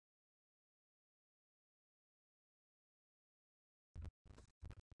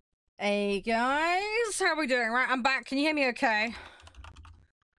Hey guys, how are we doing? Right, I'm back. Can you hear me okay?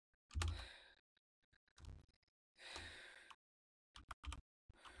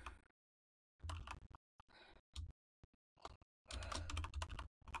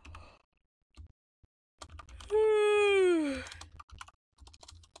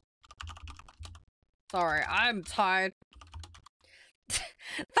 Sorry, I'm tired.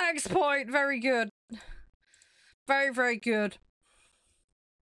 Thanks, Point. Very good. Very, very good.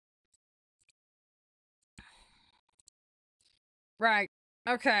 Right.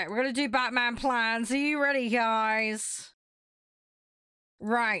 Okay, we're gonna do Batman plans. Are you ready, guys?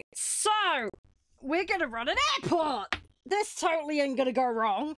 Right. So, we're gonna run an airport. This totally ain't gonna go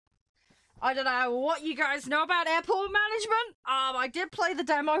wrong. I don't know what you guys know about airport management. I did play the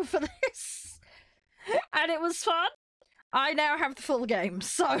demo for this, and it was fun. I now have the full game,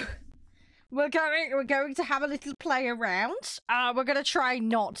 so we're going to have a little play around. We're gonna try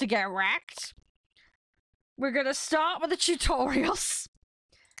not to get wrecked. We're gonna start with the tutorials,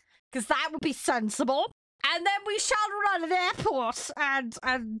 because that would be sensible. And then we shall run an airport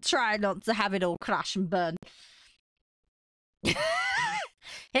and try not to have it all crash and burn.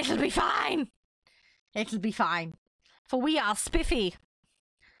 It'll be fine. It'll be fine. For we are spiffy.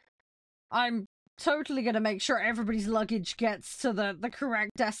 I'm totally gonna make sure everybody's luggage gets to the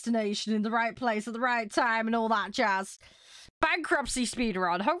correct destination in the right place at the right time and all that jazz. Bankruptcy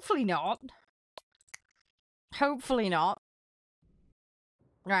speedrun. Hopefully not. Hopefully not.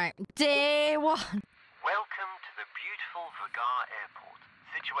 Right. Day one. Welcome to the beautiful Vagar Airport,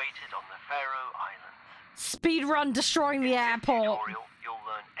 situated on the Faroe Islands. Speedrun destroying the airport. In this tutorial, you'll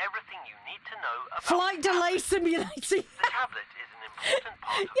learn everything you need to know about Flight delay simulating. The tablet is an important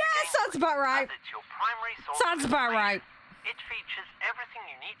part of yeah, the game, sounds about right. as it's your primary source Sounds of about right. It features everything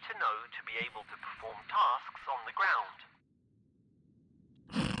you need to know to be able to perform tasks on the ground.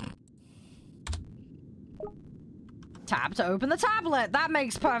 Tab to open the tablet. That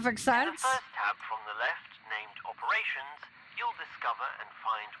makes perfect In sense. the first tab from the left, named Operations, you'll discover and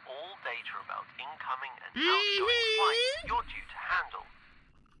find all data about incoming and outgoing flights you're due to handle.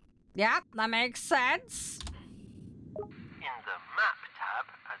 Yeah, that makes sense. In the Map tab,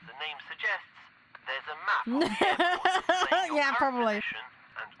 as the name suggests, there's a map of the airport displaying your Yeah, current probably. position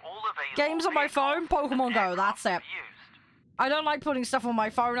and all available Games on my phone, vehicles Pokemon and Go, that's it. aircraft to be used. I don't like putting stuff on my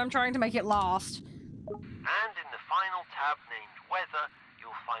phone. I'm trying to make it last. And in the final tab named Weather,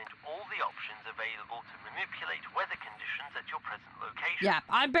 you'll find all the options available to manipulate weather conditions at your present location. Yeah,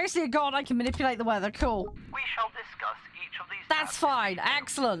 I'm basically a god. I can manipulate the weather. Cool. We shall discuss each of these That's tabs in fine. detail.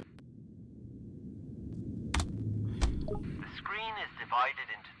 Excellent. The screen is divided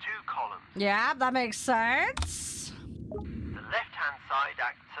into two columns. Yeah, that makes sense. The left-hand side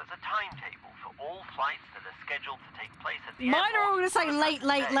acts as a timetable for all flights that are scheduled to take place at the Mine are all airport going to say on a late,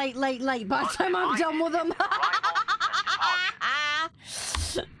 late, certain late, late, late by the But time I'm done with them. divided into arrivals and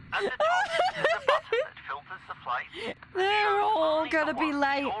departures. At the top is a button that filters the flights and They're shows all only gonna the be ones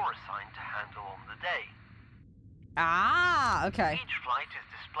late. you're assigned to handle on the day. Ah, okay. Each flight is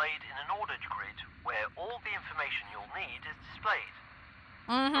displayed in an ordered grid where all the information you'll need is displayed.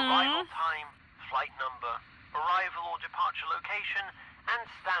 Arrival time, flight number, arrival or departure location, and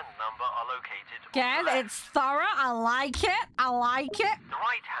stand number are located on Again, the left. it's thorough. I like it. I like it. The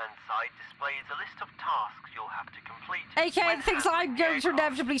right-hand side displays a list of tasks you'll have to complete. AKA when things I'm handling the going to aircraft.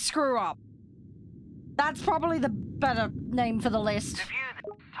 inevitably screw up. That's probably the better name for the list. To view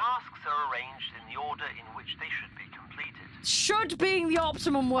the tasks are arranged in the order in which they should be completed. Should being the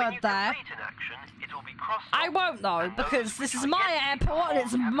optimum When word you there. complete an action, it will be crossed I off, won't though, and those because this which is are my yet to be airport and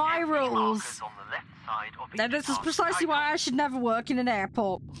it's performed have my empty rules. markers on the left side of Now each this is task precisely why title. I should never work in an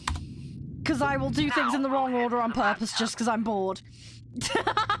airport. Because I will do things in the wrong order on purpose just because I'm bored.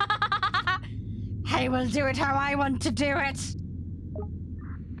 I will do it how I want to do it.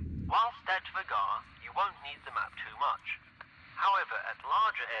 Whilst at Vagar, you won't need the map too much. However, at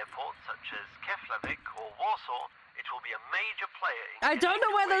larger airports such as Keflavik or Warsaw, it will be a major player in I don't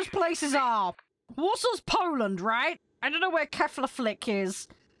know where those getting to places you are. Warsaw's Poland, right? I don't know where Keflavik is.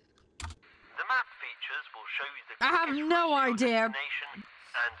 The map features will show you the I have quickest no route to your idea. destination,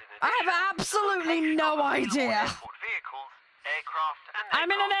 and in I have addition, absolutely the location no of available idea. Airport vehicles, aircraft, and I'm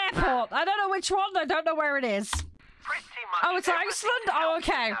in an aircraft airport. I don't know which one. I don't know where it is. Pretty much Oh, it's everything Iceland? to Oh, help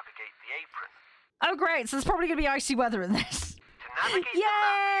you okay. Navigate the apron. Oh, great. So there's probably going to be icy weather in this. To navigate the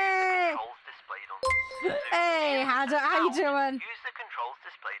Yay! map, use the controls displayed on screen. Hey, how you doing? Use the controls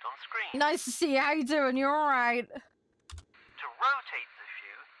displayed on screen. Nice to see you. How you doing? You all right? To rotate the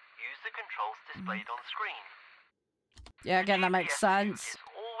view, use the controls displayed on screen. Yeah, again, that makes GPS view sense. is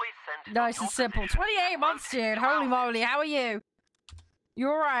always centered Nice on and your simple. position 28 and months, rotated dude. Holy around it. moly. How are you?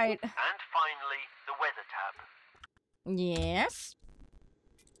 You're right. And finally, the weather tab. Yes.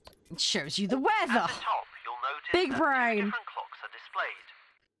 It shows you the weather. At the top, you'll notice Big that brain. 2 different clocks are displayed.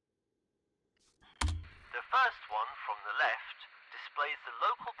 The first one from the left displays the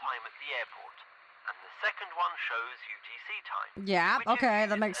local time at the airport, and the second one shows UTC time. Yeah, which okay,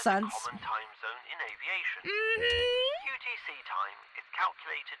 is that used makes as a sense. common time zone in aviation. Mm-hmm. UTC time is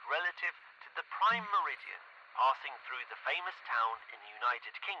calculated relative to the prime meridian, passing through the famous town in the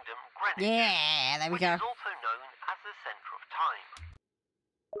United Kingdom, Greenwich. Yeah, there we which go. is also known as the centre of time.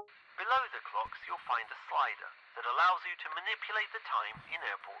 Below the clocks, you'll find a slider that allows you to manipulate the time in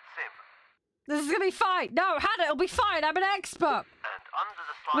AirportSim. This is gonna be fine. No, Hannah, it'll be fine. I'm an expert. And under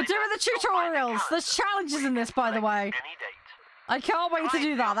the slider, We're doing the you'll find a tutorials. There's calendar challenges where in you this, can by the way. select any date. I can't wait to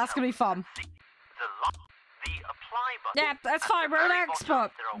do that. That's gonna be fun. The apply button. Yeah, that's At fine. the We're an very bottom, expert.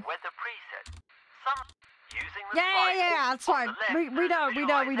 There are weather presets. Some using the Yeah, that's on fine. the left, We there's know.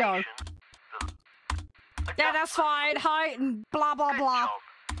 visualization. Yeah, that's fine. Height and blah, blah, Good blah. job.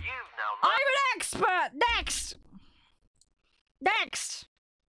 You've now I'm learned an expert! Next! Next!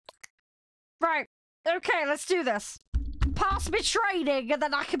 Right. Okay, let's do this. Pass me training and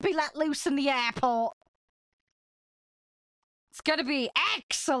then I can be let loose in the airport. It's gonna be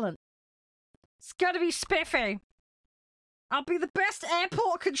excellent. It's gonna be spiffy. I'll be the best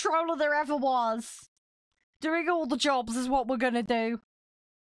airport controller there ever was. Doing all the jobs is what we're gonna do.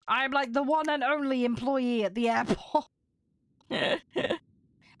 I'm like the one and only employee at the airport. Hello.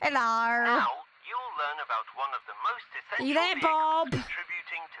 Now, you'll learn about one of the most essential You there, vehicles Bob?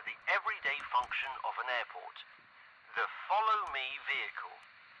 contributing to the everyday function of an airport. The Follow Me vehicle.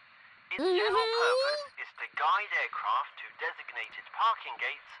 Its general purpose is to guide aircraft to designated parking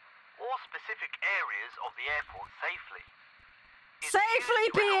gates or specific areas of the airport safely. It's Safely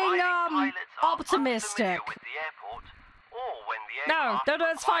used when being, arriving pilots are optimistic. unfamiliar with the airport, or when the No,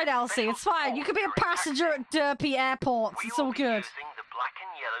 aircraft it's fine, requires Elsie. It's special fine. You can be a support during passenger taxi. at derpy airports. We It's will all be good. using the black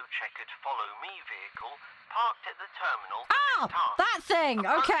and yellow checkered Follow Me vehicle parked at the terminal for Ah, this task. that thing.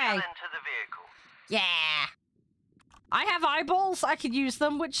 Approach Okay. and enter the vehicle. Yeah. I have eyeballs. I can use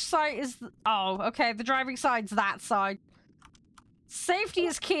them. Which side is... Oh, okay. The driving side's that side. Safety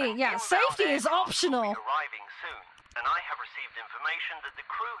is key. An Yeah, inbound safety is aircraft will optional. be arriving soon, and I have received information that the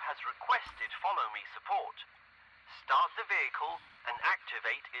crew has requested Follow Me support. Start the vehicle and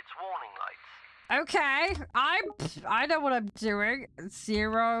activate its warning lights. Okay. I know what I'm doing.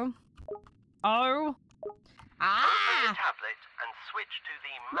 0. Oh. Open Ah! the tablet and switch to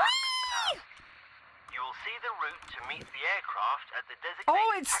the Map tab. You will see the route to meet the aircraft at the designated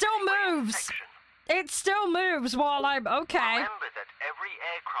Oh, it still taxiway moves. section. It still moves while I'm... Okay. Remember that every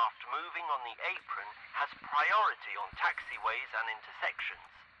aircraft moving on the apron has priority on taxiways and intersections.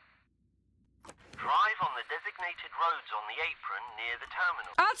 Drive on the designated roads on the apron near the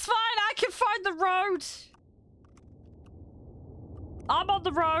terminal. That's fine. I can find the road. I'm on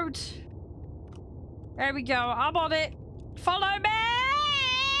the road. There we go. I'm on it. Follow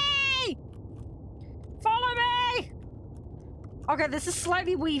me! Follow me! Okay, this is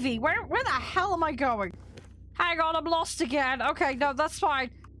slightly weavy. Where the hell am I going? Hang on, I'm lost again. Okay, no, that's fine.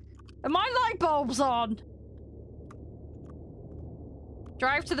 Are my light bulbs on?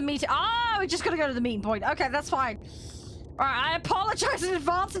 Drive to the meeting. Oh, we're just gonna go to the meeting point. Okay, that's fine. Alright, I apologize in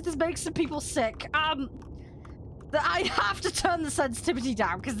advance if this makes some people sick. I have to turn the sensitivity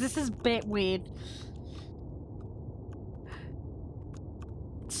down because this is a bit weird.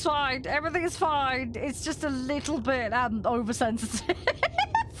 It's fine. Everything is fine. It's just a little bit oversensitive.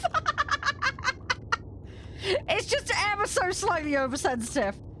 It's just ever so slightly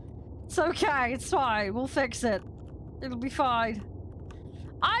oversensitive. It's okay. It's fine. We'll fix it. It'll be fine.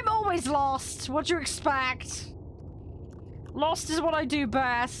 I'm always lost. What do you expect? Lost is what I do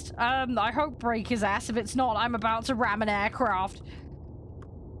best. I hope brake his ass. If it's not, I'm about to ram an aircraft.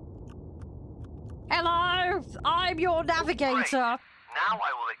 Hello, I'm your navigator. Great. Now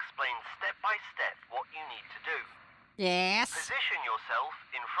I will explain step by step what you need to do. Yes. Position yourself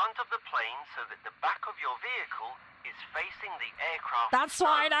in front of the plane so that the back of your vehicle is facing the aircraft. That's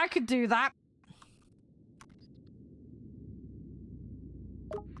fine, I could do that.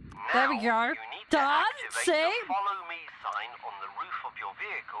 There we go. You need to Done. activate See? the Follow Me sign on the roof of your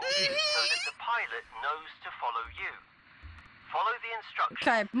vehicle so that the pilot knows to follow you. Follow the instructions.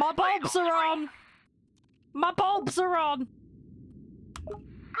 Okay, my displayed bulbs on are screen. on. My bulbs are on.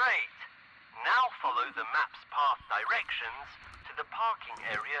 Great. Now follow the map's path directions to the parking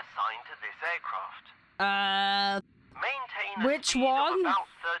area assigned to this aircraft. Maintain a Which speed one? of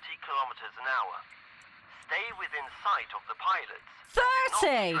about 30 kilometers an hour. Stay within sight of the pilots. 30. Do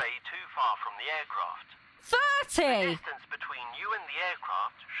not stray too far from the aircraft. 30! The distance between you and the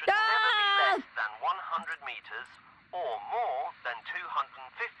aircraft should never be less than 100 meters or more than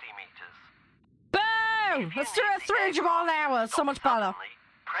 250 meters. Boom! Let's do it at 300 miles an hour. So much better.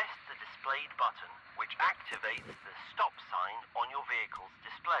 Press the displayed button, which activates the stop sign on your vehicle's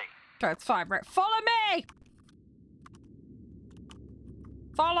display. Okay, it's fine. Right, follow me!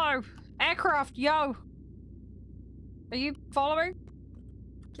 Follow! Aircraft, yo! Are you following?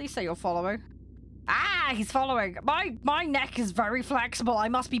 Please say you're following. Ah, he's following. My neck is very flexible. I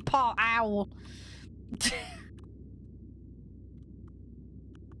must be part owl.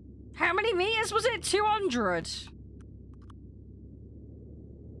 How many meters was it? 200?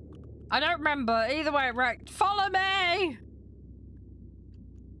 I don't remember. Either way, right. Follow me!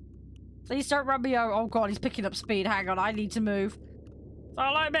 Please don't run me over. Oh god, he's picking up speed. Hang on, I need to move.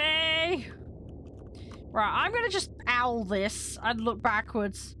 Follow me! Right, I'm gonna just owl this and look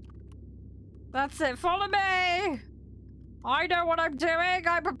backwards. That's it. Follow me! I know what I'm doing.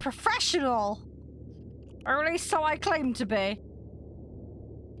 I'm a professional. Or at least so I claim to be.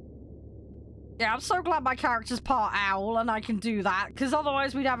 Yeah, I'm so glad my character's part owl and I can do that, because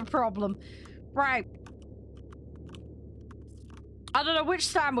otherwise we'd have a problem. Right. I don't know which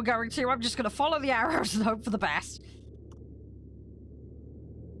stand we're going to. I'm just going to follow the arrows and hope for the best.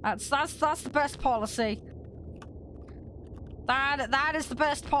 That's the best policy. That is the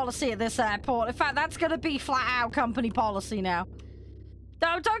best policy at this airport. In fact, that's going to be flat out company policy now.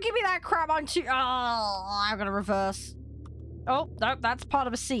 No, don't give me that crap. I'm going to reverse. Oh, no, that's part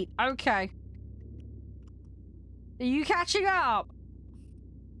of a seat. Okay. Are you catching up?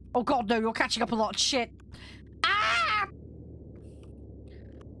 Oh god, no, you're catching up a lot of shit. Ah!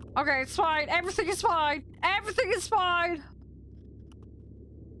 Okay, it's fine. Everything is fine. Everything is fine.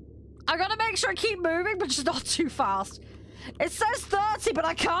 I gotta make sure I keep moving, but just not too fast. It says 30, but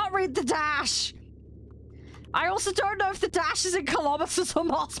I can't read the dash. I also don't know if the dash is in kilometers or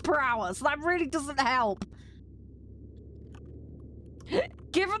miles per hour, so that really doesn't help.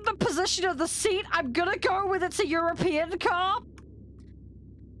 Given the position of the seat, I'm gonna go with it's a European car.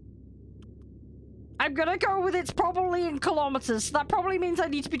 I'm gonna go with it's probably in kilometers. So that probably means I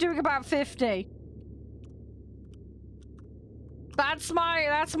need to be doing about 50. That's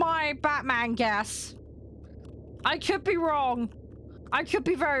my Batman guess. I could be wrong. I could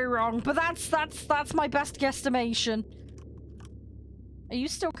be very wrong, but that's my best guesstimation. Are you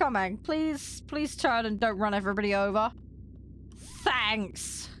still coming? Please turn and don't run everybody over.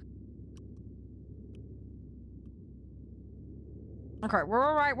 Thanks. Okay, we're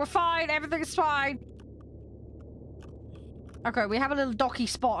alright, we're fine, everything's fine. Okay, we have a little docky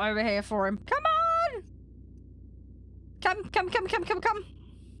spot over here for him. Come on! Come.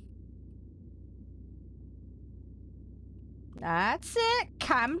 That's it.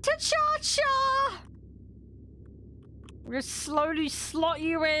 Come to Cha-Cha. We're gonna slowly slot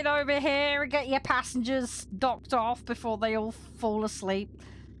you in over here and get your passengers docked off before they all fall asleep.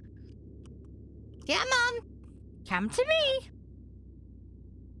 Come on. Come to me.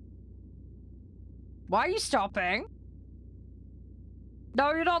 Why are you stopping?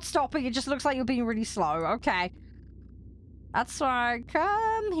 No, you're not stopping. It just looks like you're being really slow. Okay. That's fine.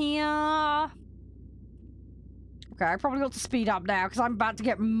 Come here. Okay, I probably got to speed up now because I'm about to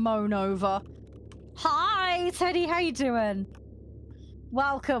get mown over. Hi, Teddy. How you doing?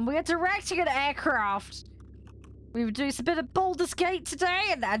 Welcome. We are directing an aircraft. We were doing a bit of Baldur's Gate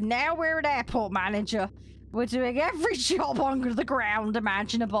today, and now we're an airport manager. We're doing every job under the ground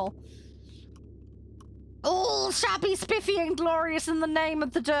imaginable. All shabby, spiffy, and glorious in the name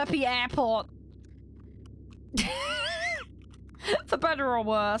of the derpy airport. For better or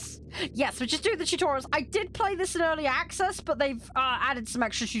worse. Yes, we're just doing the tutorials. I did play this in early access, but they've added some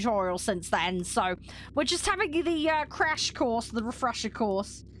extra tutorials since then, so we're just having the crash course, the refresher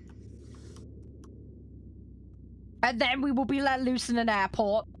course. And then we will be let loose in an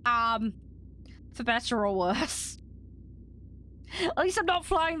airport. For better or worse. At least I'm not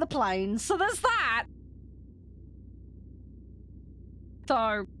flying the plane, so there's that.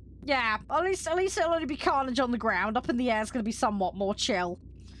 So, yeah, at least it'll only be carnage on the ground. Up in the air is going to be somewhat more chill.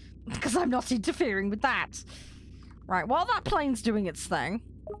 Because I'm not interfering with that. Right, while that plane's doing its thing.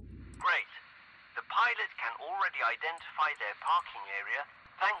 Great. The pilot can already identify their parking area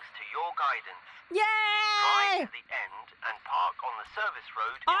thanks to your guidance. Yay! Drive to the end and park on the service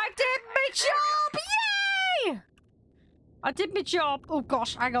road. I did my job! Yay! I did my job. Oh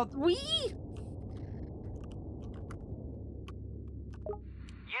gosh, I got wee.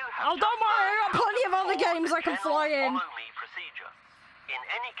 Oh, don't worry, I've got plenty of other games I can fly in.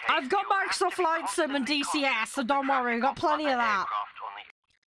 I've got Microsoft Flight Sim and DCS, so don't worry, I've got plenty of that.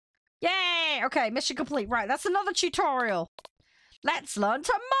 Yay! Okay, mission complete. Right, that's another tutorial. Let's learn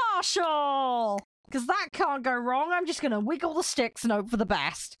to marshal! Because that can't go wrong. I'm just going to wiggle the sticks and hope for the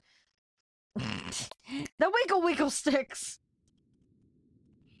best. The wiggle sticks.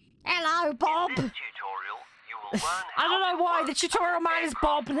 Hello, Bob. In this tutorial, you will learn I don't know why the tutorial man is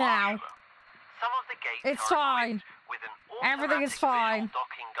Bob now. Some of the gates It's are fine. equipped with an Everything is fine. visual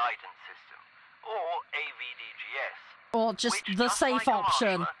docking guidance system, or AVDGS. Or just which, the safe like a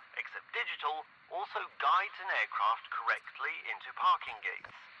option. marshaller, except digital, also guides an aircraft correctly into parking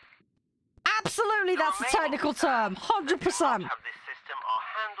gates. Absolutely, that's a technical term. 100%. Have this system are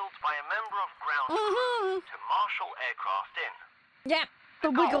handled by a member of ground crew to marshal aircraft in. Yep, the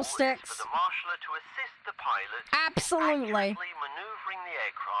wiggle goal is sticks. for the marshaller to assist the pilot Absolutely. in accurately maneuvering the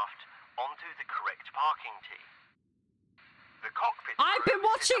aircraft onto the correct parking tee. The cockpit I've been crew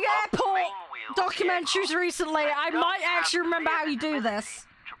watching sit above the airport main wheel of the documentaries aircraft recently. and I don't might have actually remember clear how you do visibility this.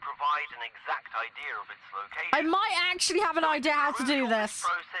 to provide an exact idea of its location. I might actually have an idea how to do this.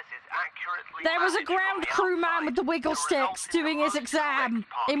 There was a ground crew man with the wiggle sticks doing his exam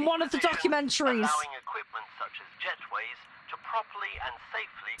in one of the documentaries. Allowing equipment such as jetways to properly and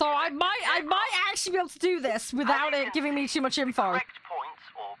safely So I connect might aircraft. actually be able to do this without it giving me too much info. Correct points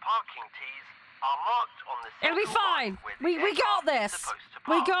or parking tees are marked on the It'll be central fine. line where the We got aircraft is this. supposed to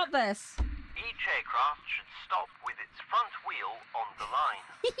We park. got this. Each aircraft should stop with its front wheel on the line.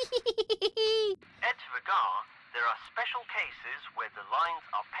 At Vagar, there are special cases where the lines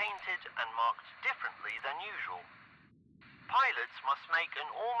are painted and marked differently than usual. Pilots must make an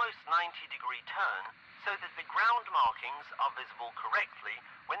almost 90-degree turn so that the ground markings are visible correctly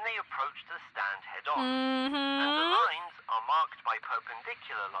when they approach the stand head-on. And the lines are marked by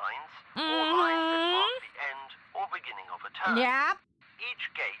perpendicular lines or lines that mark the end or beginning of a turn. Yeah. Each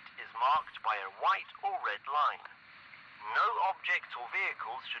gate is marked by a white or red line. No objects or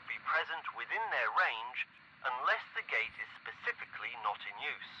vehicles should be present within their range unless the gate is specifically not in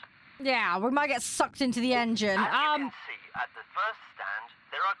use. Yeah, we might get sucked into the engine. As you can see at the first stand,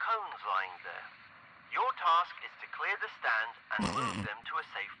 there are cones lying there. Your task is to clear the stand and move them to a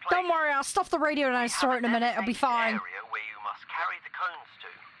safe place. Don't worry, I'll stop the radio and I'll store it in a minute. It'll be fine. Area where you must carry the cones to.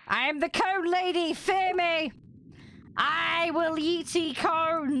 I am the cone lady, fear me. I will eat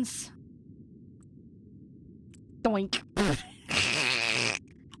cones. Doink.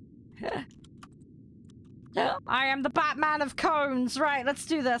 I am the Batman of cones. Right, let's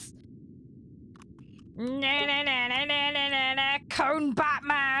do this. Cone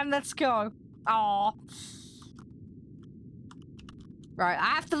Batman, let's go. Aw. Right, I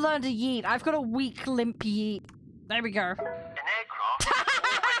have to learn to yeet. I've got a weak, limp yeet. There we go. An aircraft is already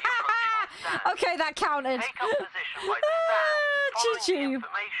approaching the stand. Okay, that counted. Take up position by the stand, following the Choo-choo.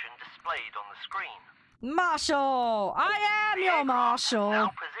 information displayed on the screen. Marshal! I am The your aircraft marshal. has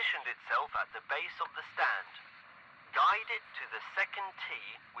now positioned itself at the base of the stand. Guide it to the second tee,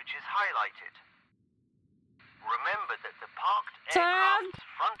 which is highlighted. Remember that the parked aircraft's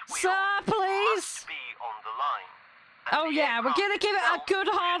front wheel Sir, please. must be on the line. And Oh the yeah, we're gonna aircraft give it a itself good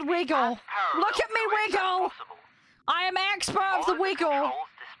hard should be wiggle. as parallel Look at me to it as wiggle. possible. I am expert of the Follow wiggle.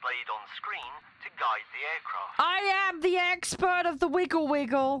 controls displayed on screen to guide the aircraft. I am the expert of the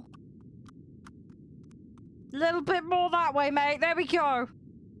wiggle. Little bit more that way, mate. There we go.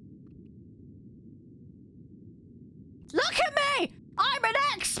 Look at me! I'm an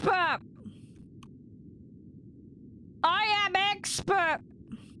expert! I am expert!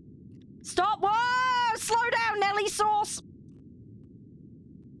 Stop! Whoa! Slow down, Nelly Sauce!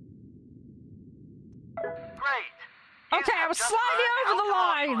 Great. Okay, I was slightly over the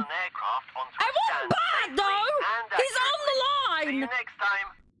line. I wasn't bad, though! He's on the See line! you next time.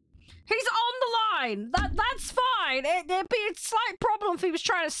 He's on the line! That's fine! It'd be a slight problem if he was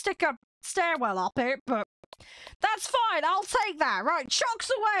trying to stick a stairwell up it, but that's fine, I'll take that. Right, chocks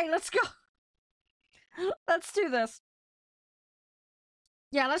away, let's go. Let's do this.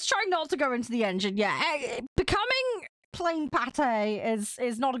 Yeah, let's try not to go into the engine. Yeah, becoming plain pate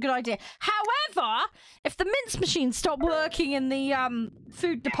is not a good idea. However, if the mince machines stop working in the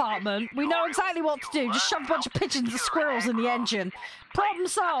food department, we know exactly what to do. Just shove a bunch of pigeons and squirrels in the engine. Problem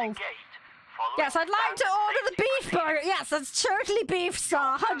solved. Yes, I'd like to order the beef burger. Yes, that's totally beef,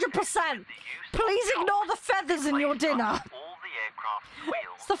 sir. 100%. Please ignore the feathers in your dinner.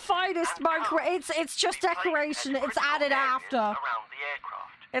 It's the finest micro. It's just decoration. It's added after.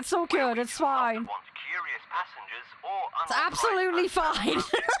 It's all good. It's fine. It's absolutely fine.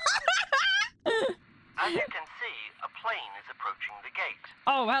 As you can see, a plane is approaching the gate.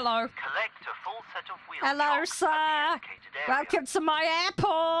 Oh, hello. Collect a full set of wheel Hello, chocks at the sir. indicated area. Welcome to my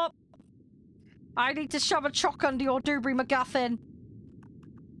airport. I need to shove a chock under your doobry McGuffin.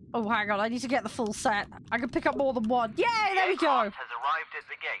 Oh, hang on. I need to get the full set. I can pick up more than one. Yay, there we go. Aircraft has arrived at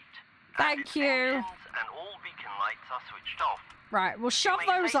the gate. Thank you. Engines and all beacon lights are switched off. Right, we'll shove You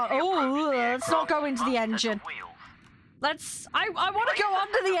may those up. safely Oh, approach the let's not go aircraft's into the front set of engine. wheels. Let's... I want to go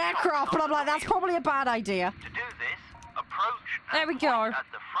under the aircraft, but I'm like, that's probably a bad idea. To do this, approach There we and go. point at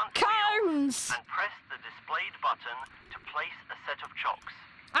the front wheels Cones! and press the displayed button to place a set of chocks.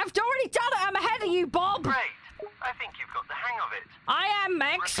 I've already done it. I'm ahead of you, Bob. Great. I think you've got the hang of it. I am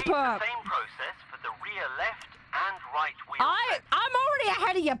Repeat expert. the same process for the rear left and right wheel sets. I'm already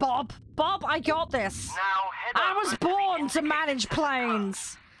ahead of you, Bob. Bob, I got this. Now head I over was to the born to indicated manage set of cars.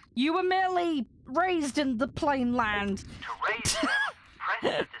 planes. You were merely raised in the plane land. To raise them, press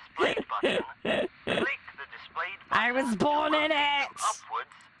the displayed button, click the displayed button. I was born to in rotate it. them upwards,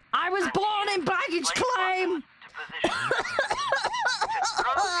 I was and born use in the baggage displayed claim. button to position them. To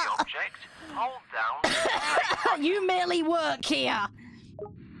throw the object, hold down the displayed button. You merely work here.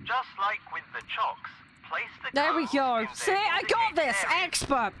 Just like with the chocks, place the There we cones go. in See, their I got indicated this. areas.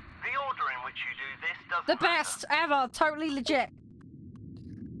 Expert. The order in which you do this doesn't The matter. best ever. Totally legit.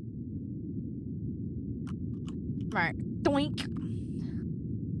 Right. Doink.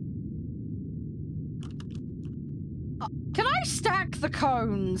 Can I stack the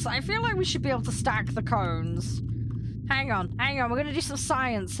cones? I feel like we should be able to stack the cones. Hang on. We're gonna do some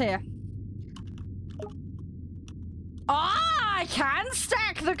science here. Ah, I can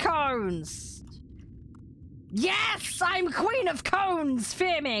stack the cones! Yes! I'm queen of cones!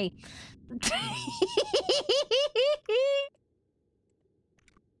 Fear me!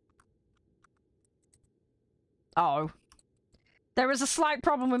 Oh. There is a slight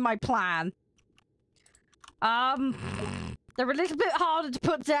problem with my plan. They're a little bit harder to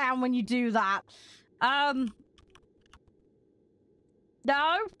put down when you do that.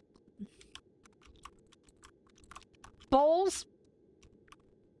 No? Balls?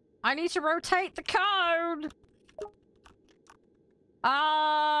 I need to rotate the cone!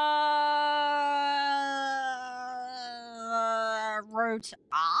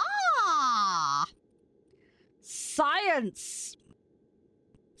 Science!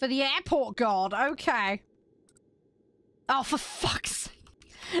 For the airport guard, okay. Oh, for fuck's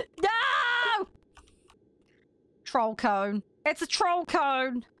sake. No! Troll cone. It's a troll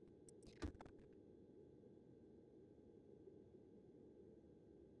cone.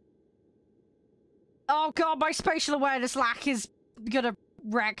 Oh god, my spatial awareness lack is gonna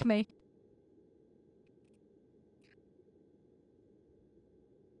wreck me.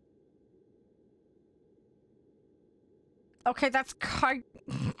 Okay, that's kind...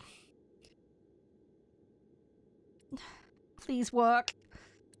 Please work.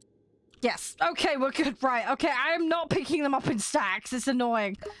 Yes. Okay, we're good. Right. Okay, I am not picking them up in stacks. It's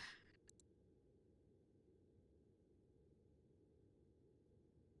annoying.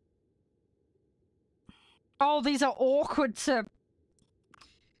 Oh, these are awkward to...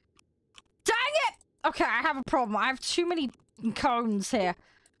 Dang it! Okay, I have a problem. I have too many cones here.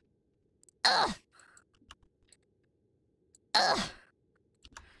 Ugh. Ugh.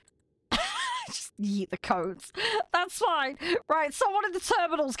 Just eat the cones. That's fine. Right, someone in the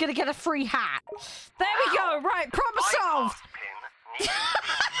terminal's gonna get a free hat. There we go. Right, problem solved. Pin needs to be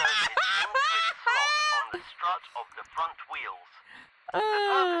inserted into its slot on the strut of the front wheels.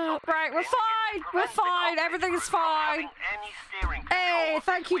 Right, we're fine. We're fine. Everything's fine. Hey,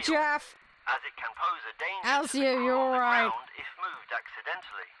 thank you, Jeff. As it can pose a danger How's to the you? crew You on the alright? ground if moved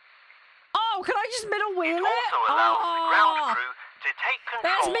accidentally. Oh, can I just middle wheel It it? also allows the ground Oh, crew to take control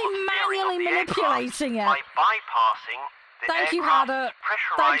there's of me steering manually of the manipulating it. aircraft by bypassing the Thank you, aircraft's Hannah.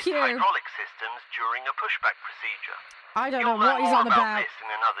 pressurized Thank you. hydraulic systems during a pushback procedure. I don't know You'll what learn he's more on about about. this in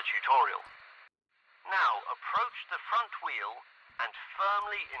another tutorial. Now approach the front wheel and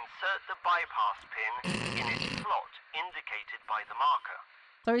firmly insert the bypass pin in its slot indicated by the marker.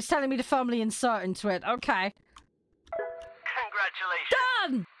 So he's telling me to firmly insert into it. Okay. Congratulations!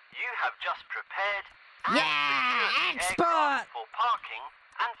 Done! You have just prepared and Yeah, secured the expert! aircraft for parking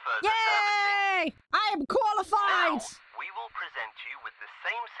and further servicing. Yay! I am qualified! Now, we will present you with the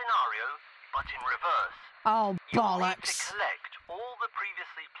same scenario, but in reverse. Oh, You will need bollocks. to collect all the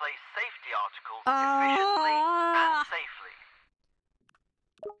previously placed safety articles efficiently and safely.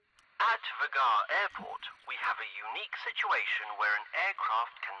 At Vagar Airport, we have a unique situation where an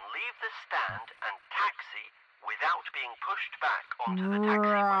aircraft can leave the stand and taxi without being pushed back onto the taxiway.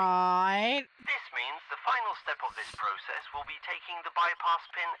 Right. This means the final step of this process will be taking the bypass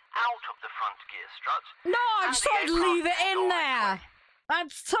pin out of the front gear strut. No, I and just the tried to leave it aircraft in can go its there. way.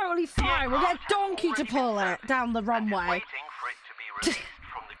 That's totally fine. We'll get Donkey to pull it down the runway. Waiting for it to be released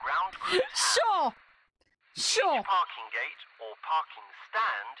from the ground crew's hand. Sure. Sure. Each parking gate or parking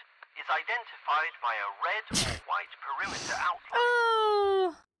stand is identified by a red or white perimeter outline.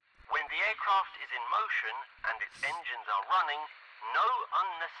 Oh. When the aircraft is in motion and its engines are running, no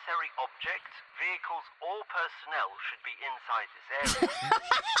unnecessary objects, vehicles, or personnel should be inside this area.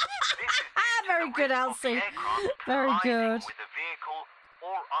 This is due to Very the good, risk of Elsie. the aircraft Very colliding good. with a vehicle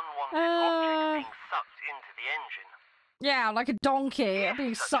or unwanted objects being sucked into the engine. Yeah, like a donkey If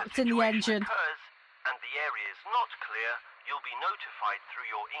being such a sucked in the situation engine. occurs and the area is not clear, you'll be notified through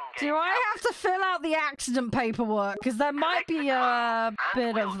your in-game Do I tablet. have to fill out the accident paperwork? Because there might Collect the be a cones and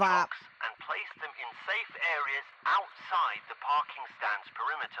bit wheel of that. chocks and place them in safe areas outside the parking stand's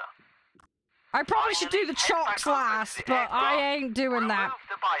perimeter. I probably should do the Finally, head chocks back over to last, the but I aircraft, ain't doing that. remove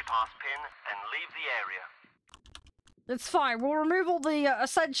the bypass pin and leave the area. It's fine. We'll remove all the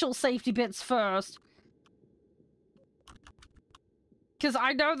essential safety bits first. Because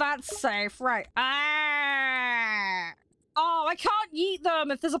I know that's safe. Right. Ah! Oh, I can't yeet them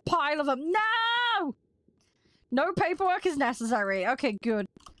if there's a pile of them. No! No paperwork is necessary. Okay, good.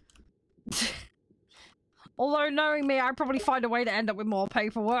 Although, knowing me, I'd probably find a way to end up with more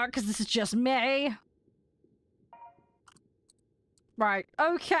paperwork, because this is just me. Right,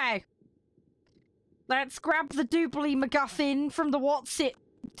 okay. Let's grab the doobly MacGuffin from the what's-it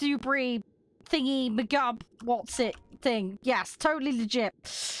doobry thingy McGub what's-it thing. Yes, totally legit.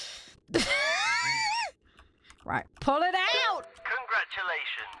 Right, pull it out!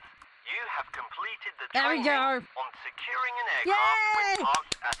 Congratulations! You have completed the There we training go. on securing an aircraft Yay! when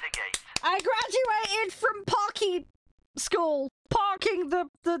parked at a gate. I graduated from parking school. Parking the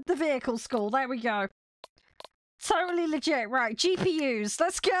vehicle school. There we go. Totally legit. Right, GPUs.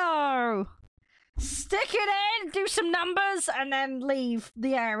 Let's go. Stick it in, do some numbers, and then leave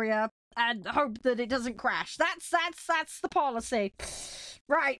the area and hope that it doesn't crash. That's the policy.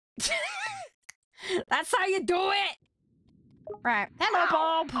 Right. That's how you do it. Right. Hello, Now,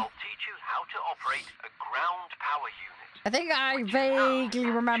 Bob. I'll teach you how to operate a ground power unit. I think I which is known vaguely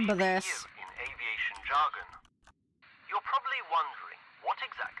as remember GPU this. in aviation jargon. You're probably wondering, what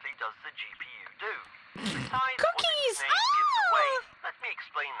exactly does the GPU do? Besides Cookies! what its name gives away, Ah! let me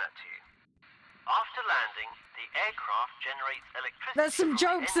explain that to you. After landing, the aircraft generates electricity. There's some from the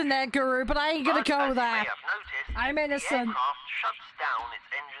jokes in engine. there, Guru, but I ain't gonna But, as go you there. may have noticed, I'm innocent. The aircraft shuts down its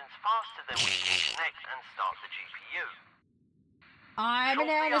engines faster than we can connect and start the GPU. I'm an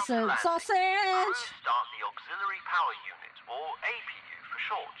Shortly after innocent landing, sausage. Crews start the auxiliary power unit, or APU for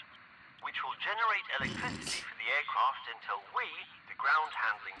short, which will generate electricity for the aircraft until we, the ground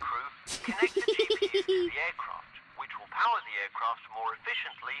handling crew, connect the GPU to the aircraft, which will power the aircraft more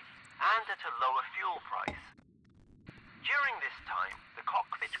efficiently and at a lower fuel price. During this time, the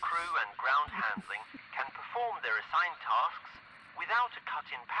cockpit crew and ground handling can perform their assigned tasks without a cut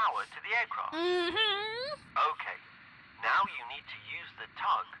in power to the aircraft. Okay, now you need to use the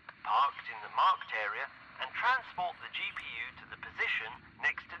tug parked in the marked area and transport the GPU to the position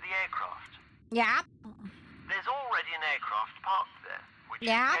next to the aircraft. Yeah. There's already an aircraft parked there, which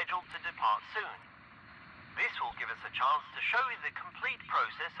Yeah. is scheduled to depart soon. This will give us a chance to show you the complete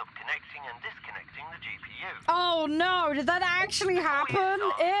process of connecting and disconnecting the GPU. Oh no, did that actually happen?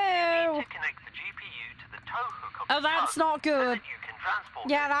 Before you start, you Ew. need to connect the GPU to the tow hook of Oh, the that's tug not so good. that you can transport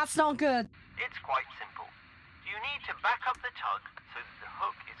Yeah, it. that's not good. It's quite simple. You need to back up the tug so that the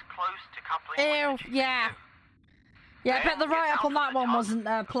hook is close to coupling Ew, with the GPU. yeah. Yeah, I bet the Then write get up out on of that the one tug, wasn't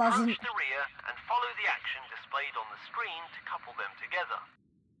pleasant. Approach the rear and follow the action displayed on the screen to couple them together.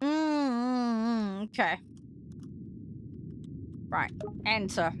 Okay. Right,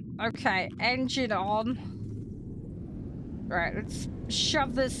 enter. Okay, engine on. Right, let's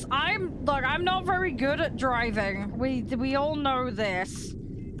shove this. Look, I'm not very good at driving. We all know this.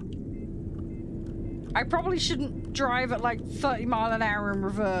 I probably shouldn't drive at like 30 miles an hour in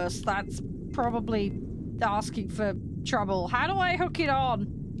reverse. That's probably asking for trouble. How do I hook it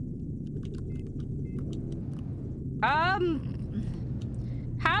on? How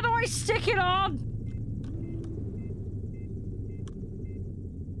do I stick it on?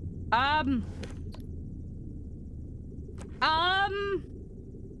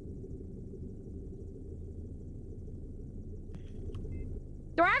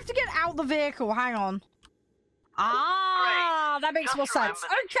 Do I have to get out the vehicle? Hang on. Ah, that makes Just more sense. remember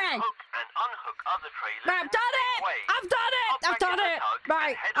that you Okay. hook and unhook other trailers Right, in I've the done same it! way. I've done it! Hop I've back in done the it! tug Right,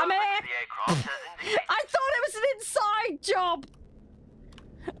 and head I'm over here. to the aircraft as indicated. I thought it was an inside job!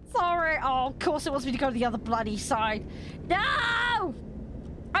 Sorry. Oh, of course it wants me to go to the other bloody side. No!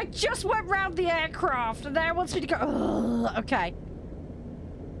 I just went round the aircraft and now it wants me to go... Ugh, okay.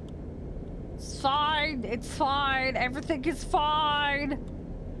 It's fine. It's fine. Everything is fine.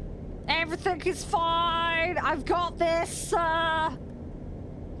 Everything is fine. I've got this,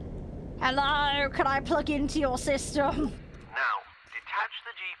 Hello, can I plug into your system? Now, detach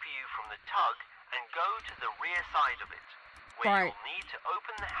the GPU from the tug and go to the rear side of it, where you'll need to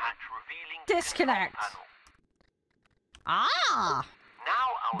open the hatch revealing disconnect. the control panel. Ah! Now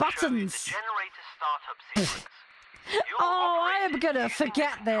I'll show you the buttons. generator startup sequence. Oh, I am gonna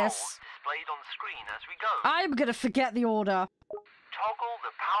forget this. Displayed on screen as we go. I am gonna forget the order. Toggle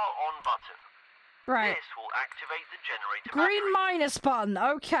the power on button. Right. This will activate the generator Green battery. minus button,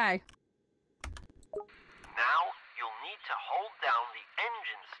 okay. Now you'll need to hold down the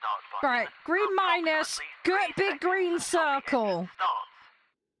engine start button. Right, green minus, good big green circle.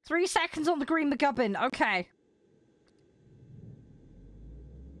 3 seconds on the green McGubbin, okay.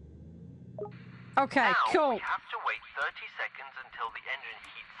 Okay, now, cool. We have to wait 30 seconds until the engine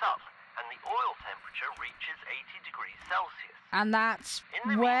heats up and the oil temperature reaches 80 degrees Celsius. And that's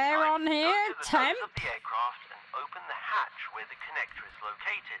In the where meantime, on here? go to the Temp? nose of the aircraft and open the hatch where the connector is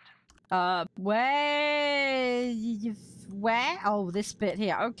located. Where? Oh, this bit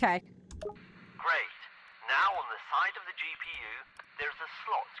here, okay. Great. Now on the side of the GPU, there's a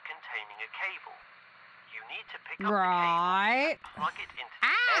slot containing a cable. You need to pick up the cable and plug it into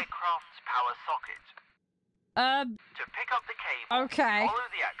the aircraft's power socket. To pick up the cable, follow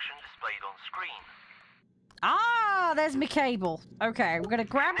the action displayed on screen. Ah, there's my cable. Okay, we're gonna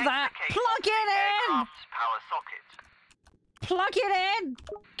grab that. Plug it in! Aircraft's power socket. Plug it in!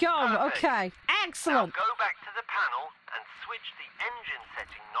 Go, Perfect. okay. Excellent. Now go back to the panel and switch the engine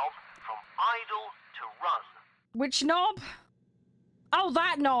setting knob from idle to run. Which knob? Oh,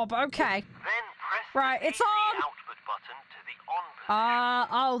 that knob, okay. Then press Right, the it's DC on! output button to the on position.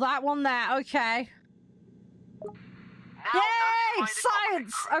 Oh, that one there, okay. Now Yay! notify the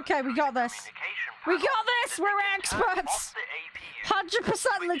Science! cockpit crew Okay, we got through the this. communication We panel got this! that We're they can turn experts! off the APU 100% and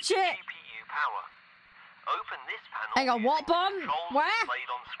switch legit! to GPU power. Open this panel Hang on, what using the button? controls Where?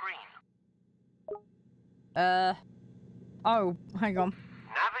 displayed on screen. Oh, hang on.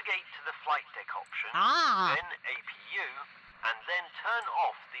 Navigate to the flight deck option, Ah! then APU, and then turn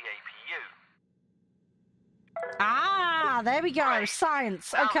off the APU. Ah, there we go. Great.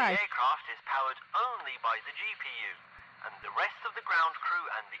 Science. Now Okay. the aircraft is powered only by the GPU, and the rest of the ground crew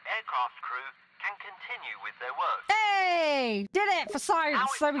and the aircraft crew can continue with their work. Hey! Did it for Now science.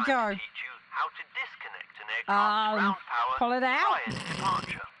 it's There we time go. to teach you how to disconnect an aircraft's ground power pull it out. prior to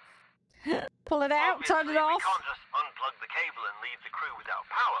departure. Pull it out, turn Obviously, it off. we can't just unplug the cable and leave the crew without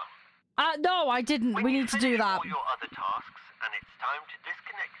power. No, I didn't. When We you need to do finish that. all your other tasks, and it's time to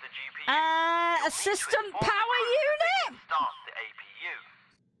disconnect the GPU, you'll need to Assistant inform the power crew that they unit? can start the APU.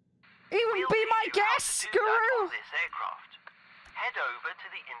 He would We'll be teach my you how guest, to do that Guru. on this aircraft. Head over to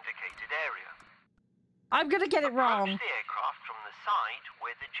the indicated area. I'm gonna get it wrong. Approach the aircraft from the side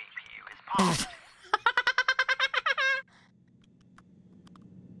where the GPU is parked.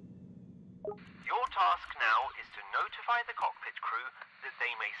 Your task now is to notify the cockpit crew that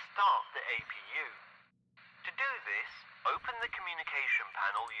they may start the APU. To do this, open the communication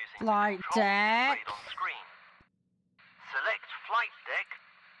panel using Flight the controls deck. displayed on screen. Select flight deck,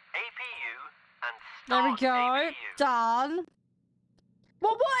 APU, and start There we go. APU. Done.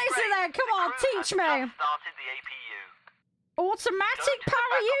 Well, what is it then? Come on, teach me. Just started the APU. Automatic Go to the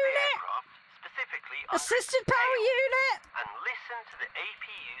power back of the unit. aircraft, specifically under Assisted its power tail, unit. and listen to the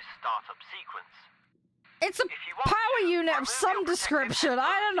APU's startup sequence. It's a If you want power to, unit of remove some your protective description.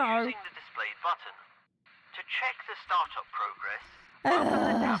 I don't know. Using the displayed button. To check the startup progress, open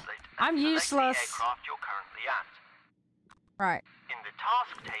the tablet and I'm select useless. the aircraft you're currently at. Right. In the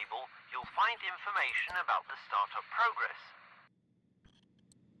task table, you'll find information about the startup progress.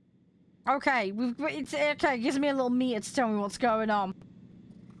 Okay, it's okay. It gives me a little meter to tell me what's going on.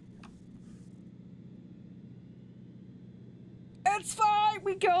 It's fine.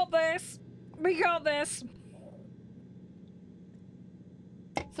 We got this. We got this.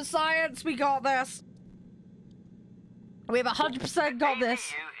 For science, we got this. We've 100% got the this.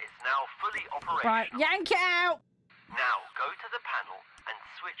 APU is now fully operational. Right, yank it out. Now go to the panel and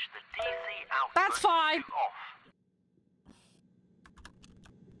switch the DC output That's fine. to off.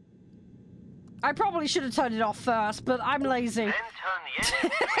 I probably should have turned it off first, but I'm lazy. Then turn the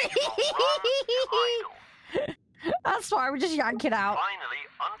engine switch from run to idle. That's fine. We just yank it out. Finally,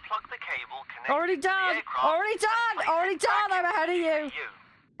 unplug the cable connected Already to the done. aircraft Already and done. place Already it back done. I'm into ahead of the you. GPU.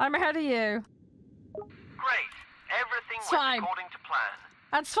 I'm ahead of you. Great. Everything It's went fine. according to plan.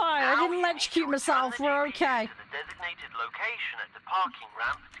 That's fine. Now I didn't you need electrocute to myself. return the We're GPU okay. to the designated location at the parking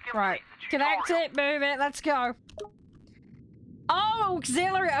ramp to complete Right. the tutorial. Connect it. Move it. Let's go. Oh,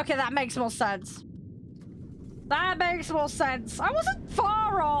 auxiliary. Okay, that makes more sense. That makes more sense. I wasn't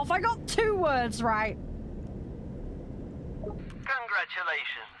far off. I got 2 words right.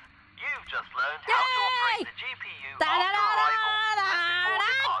 Congratulations. You've just learned how to operate the GPU after arrival and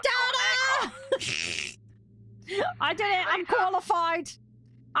before departure of an aircraft. I did it! I'm qualified!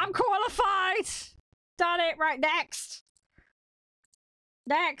 I'm qualified! Done it! Right, next!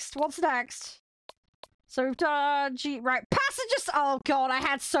 Next! What's next? So we've done right, passengers! Oh god, I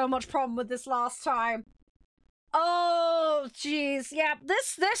had so much problem with this last time. Oh, jeez. Yeah,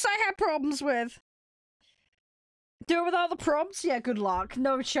 this I had problems with. Do it without the prompts? Yeah, good luck.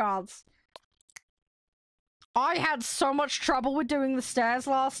 No chance. I had so much trouble with doing the stairs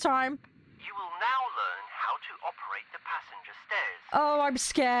last time. You will now learn how to operate the passenger stairs. Oh, I'm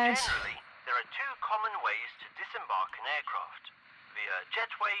scared. Generally, there are two common ways to disembark an aircraft, via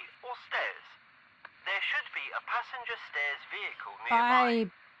jetway or stairs. There should be a passenger stairs vehicle nearby.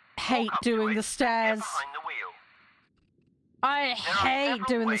 I hate doing the stairs. Get behind the wheel. I hate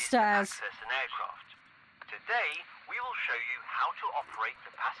doing the stairs. To access an aircraft. Today, we will show you how to operate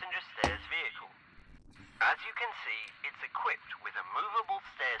the passenger stairs vehicle. As you can see, it's equipped with a movable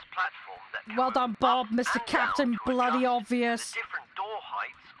stairs platform that can well done, Bob, Mr. Captain Bloody Obvious. The different door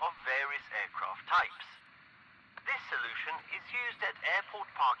heights of various aircraft types. This solution is used at airport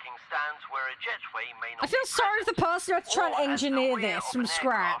parking stands where a jetway may not. I feel sorry for the person who had to try and engineer this from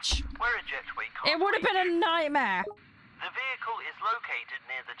scratch. Where a jetway can't it would have been a nightmare. The vehicle is located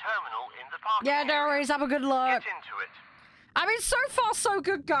near the terminal in the parking Yeah, no worries. Have a good look. Get into it. I mean, so far so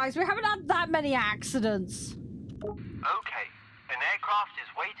good, guys. We haven't had that many accidents. Okay, an aircraft is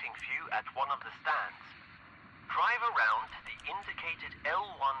waiting for you at one of the stands. Drive around to the indicated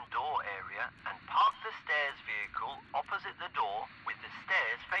L1 door area and park the stairs vehicle opposite the door with the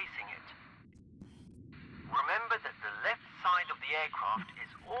stairs facing it. Remember that the left side of the aircraft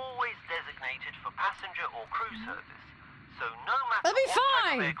is always designated for passenger or crew service, so no matter It'll be what type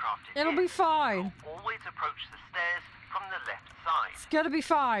fine. of aircraft It'll be fine. you'll always approach the stairs from the left side. It's gonna be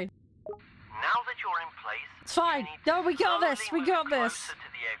fine. Now that you're in place, it's fine. No, we got this. We got this. Closer to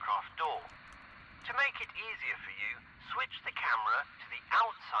the aircraft door. To make it easier for you, switch the camera to the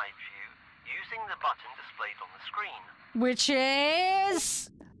outside view using the button displayed on the screen. Which is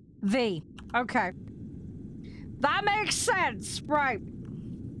V. Okay. That makes sense. Right.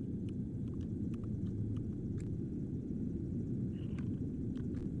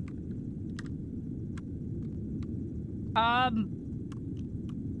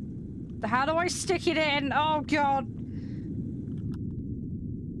 How do I stick it in? Oh god.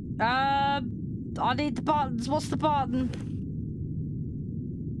 I need the buttons. What's the button?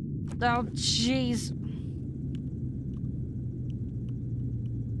 Oh, jeez.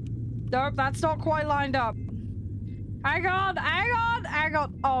 Nope, that's not quite lined up. Hang on, hang on, hang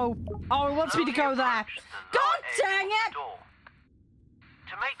on. Oh, it wants me to go there. God dang it!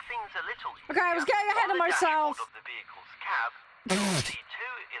 To make things a little easier, okay, I was getting ahead of myself. Of the vehicle's cab, you'll see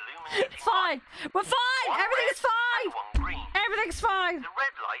two illuminating fine. We're fine. Everything's fine. One green. Everything's fine. The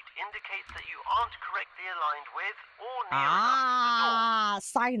red light indicates that you aren't correctly aligned with or near enough to the door.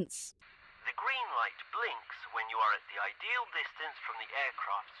 Science. The green light blinks when you are at the ideal distance from the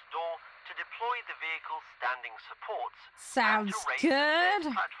aircraft's door to deploy the vehicle's standing supports. Sounds and to raise good.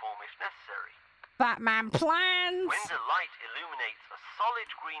 the platform if necessary. Batman plans. When the light illuminates a solid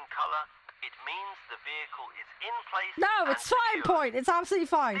green color, it means the vehicle is in place. No, it's fine, point. It's absolutely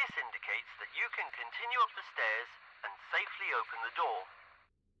fine. This indicates that you can continue up the stairs and safely open the door.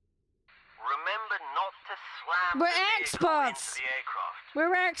 Remember not to slam We're the experts. into the aircraft.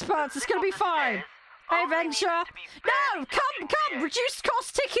 We're experts. It's gonna be fine. Hey, Adventure. No, come. Reduced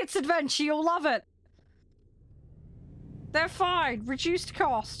cost tickets, Adventure. You'll love it. They're fine. Reduced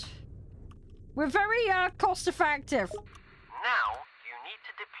cost. We're very cost effective. Now you need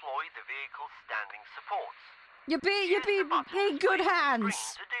to deploy the vehicle's standing supports. You'll be in good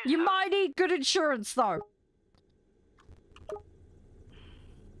hands. You might need good insurance though.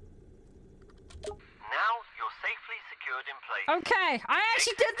 Now you're safely secured in place. Okay, I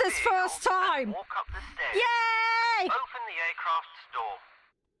actually did this first time. Walk up the stairs. Yay! Open the aircraft's door.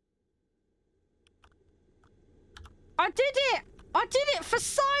 I did it! I did it for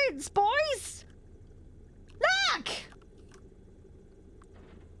science, boys! Look!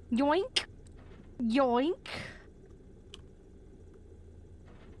 Yoink. Yoink.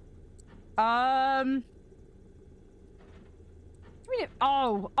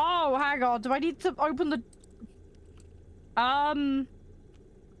 Oh, hang on. Do I need to open the...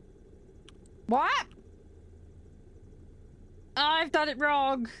 What? I've done it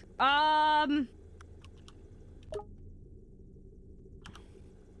wrong.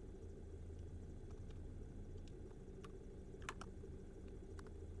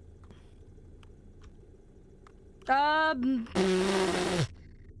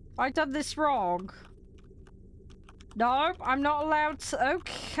 I done this wrong. No, I'm not allowed to.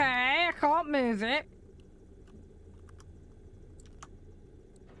 Okay, I can't move it.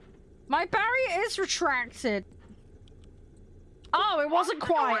 My barrier is retracted. Oh, it wasn't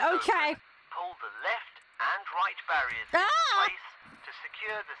quite. Okay. Pull the left and right barriers into place to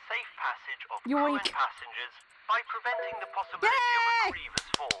secure the safe passage of crew and passengers by preventing the possibility of a grievous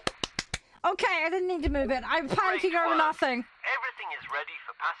fall. Okay, I didn't need to move it. I'm panicking over nothing. Everything is ready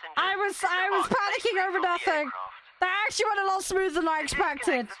for passengers. I was panicking over nothing. That actually went a lot smoother than I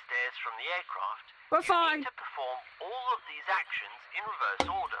expected. The stairs from the aircraft. We're fine. You need to perform all of these actions in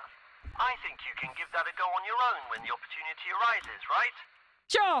reverse order. I think you can give that a go on your own when the opportunity arises, right?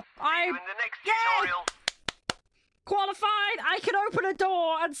 Sure. See you in the next tutorial. Qualified. I can open a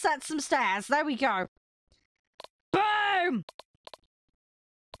door and set some stairs. There we go. Boom.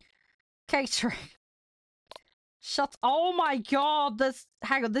 Catering. Oh my god,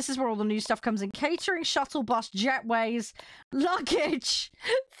 hang on, this is where all the new stuff comes in. Catering, shuttle bus, jetways, luggage,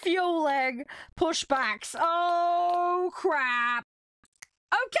 fueling, pushbacks. Oh crap.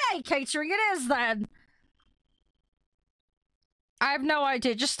 Okay, catering it is then. I have no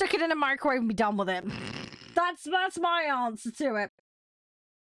idea. Just stick it in a microwave and be done with it. That's my answer to it.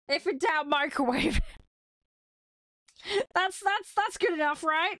 If in doubt, microwave it. That's good enough,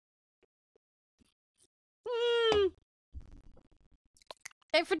 right?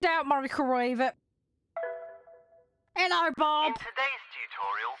 If in doubt, microwave it. Hello, Bob. In today's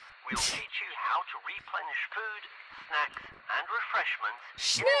tutorial, we'll teach you how to replenish food, snacks, and refreshments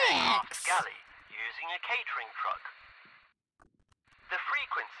in an aircraft galley using a catering truck. The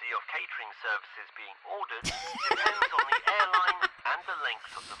frequency of catering services being ordered depends on the airline and the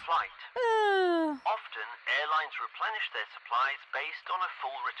length of the flight. Often, airlines replenish their supplies based on a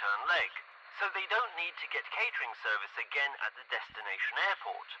full return leg, so they don't need to get catering service again at the destination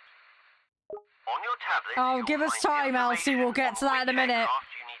airport. On your tablet, give us time, Elsie. We'll get to that in a minute.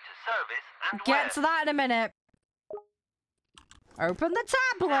 You need to service and get to that in a minute. Open the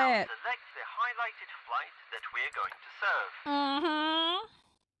tablet. Now select the highlighted flight that we're going to serve.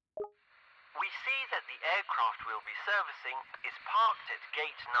 We see that the aircraft we'll be servicing is parked at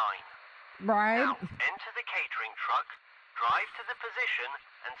gate 9. Right. Now enter the catering truck, drive to the position,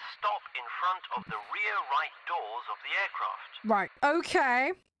 and stop in front of the rear right doors of the aircraft. Right,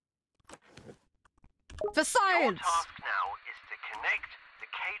 okay. For science. Your task now is to connect the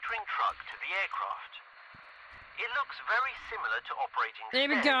catering truck to the aircraft. It looks very similar to operating There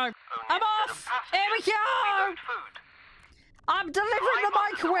we stairs, go. I'm off. Here we go. Food. I'm delivering the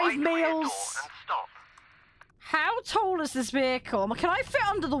microwave meals. And stop. How tall is this vehicle? Can I fit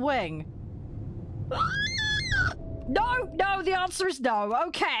under the wing? No, the answer is no.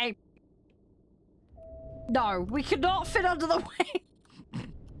 Okay. No, we cannot fit under the wing.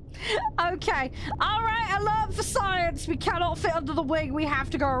 Okay. Alright, alert for science. We cannot fit under the wing. We have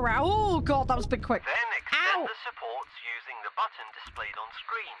to go around. Oh, God, that was a bit quick. Then extend the supports using the button displayed on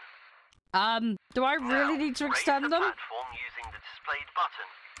screen. Do I really need to extend them? Raise the platform using the displayed button.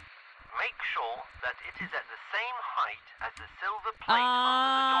 Make sure that it is at the same height as the silver plate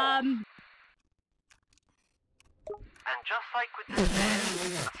under the door. And just like with the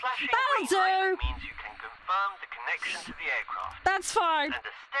stairs, a flashing green light means you can confirm the connection to the aircraft. That's fine. And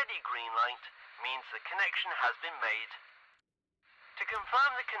a steady green light means the connection has been made. To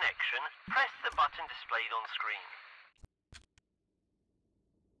confirm the connection, press the button displayed on screen.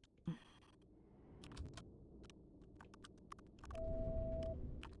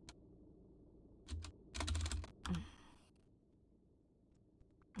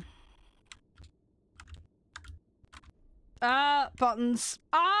 Buttons.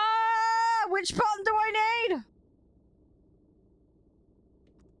 Which button do I need?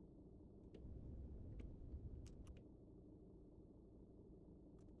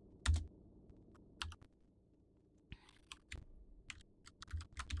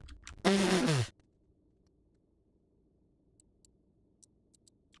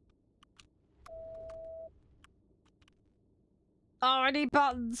 Oh, I need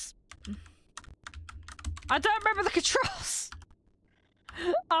buttons. I don't remember the controls.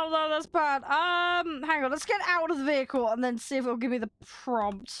 Oh no, that's bad. Hang on, let's get out of the vehicle and then see if it'll give me the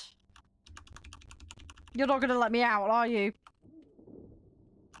prompt. You're not gonna let me out, are you?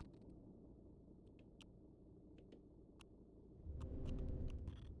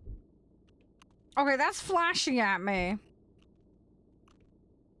 Okay, that's flashing at me.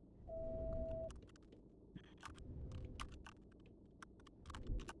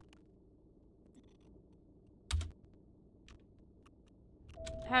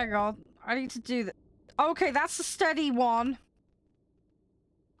 Hang on. I need to do that. Okay, that's a steady one.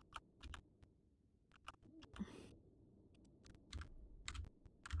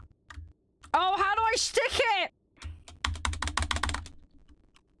 stick it!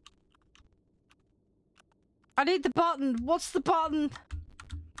 I need the button. What's the button?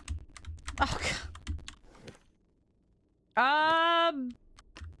 Oh, God.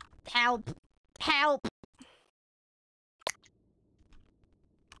 Help. Help.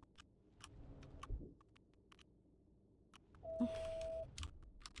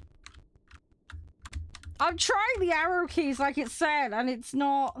 I'm trying the arrow keys like it said, and it's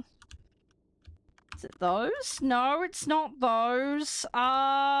not... Is it those? No, it's not those.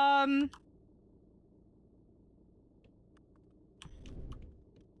 I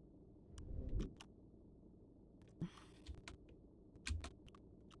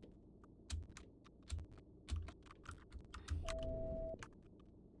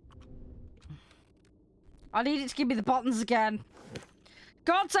need it to give me the buttons again.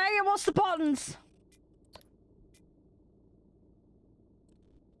 God dang it, what's the buttons?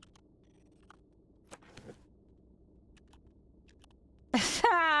 This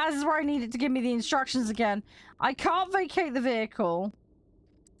is where I need it to give me the instructions again. I can't vacate the vehicle.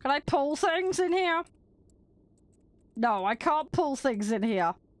 Can I pull things in here? No, I can't pull things in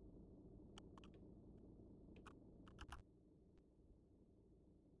here.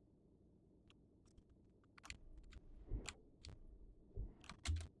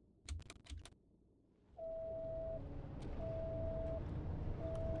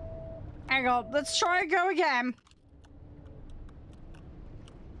 Hang on, let's try and go again.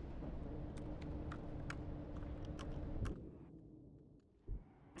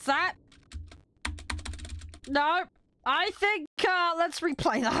 Is that? No. I think, let's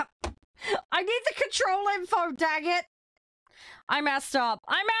replay that. I need the control info, dang it. I messed up.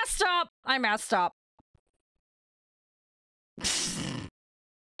 I messed up. I messed up.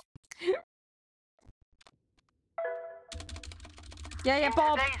 Yeah,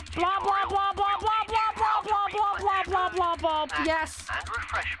 Bob. Blah, blah, blah, blah, blah, blah, blah, blah, blah, blah, blah, blah, blah, blah. Yes. And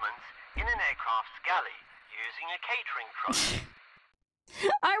refreshments in an aircraft's galley using a catering truck.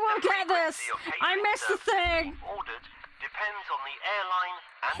 I will get this. I missed the thing. Ordered depends on the airline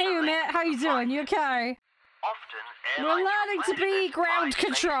and hey, Matt, how you doing? You okay? Often, we're learning to be ground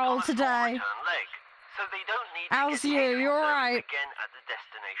control today. Leg, so they don't need how's you? You alright? Again at the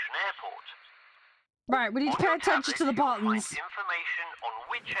destination airport. Right, we need to pay attention to the buttons. Information on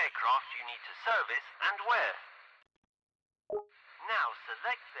which aircraft you need to service and where. Now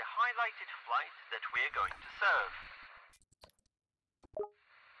select the highlighted flight that we are going to serve.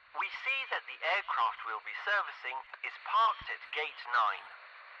 We see that the aircraft we'll be servicing is parked at gate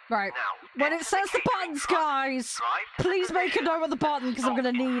 9. Right. Now, when it says the buttons, guys, please make a note of the button because I'm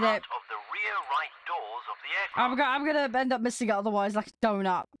gonna need it. Of the rear right doors of the aircraft. I'm gonna end up missing it otherwise, like a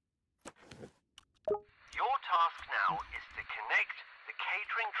donut. Your task now is to connect the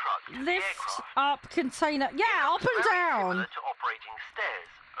catering truck to the aircraft. Up container. Yeah, up and down. Similar to operating stairs,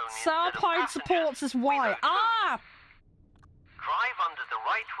 only Starpine supports is Y. Ah! Drive under the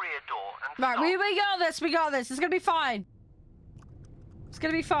right rear door and right, stop. we got this, we got this. It's gonna be fine. It's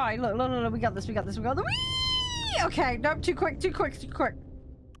gonna be fine. Look, we got this, we got this, we got this. Whee! Okay, nope, too quick, too quick, too quick.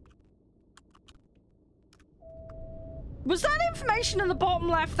 Was that information in the bottom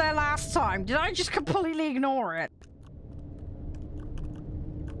left there last time? Did I just completely ignore it?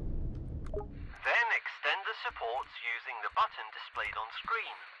 Then extend the supports using the button displayed on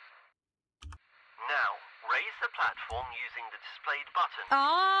screen. Now, raise the platform using the displayed button.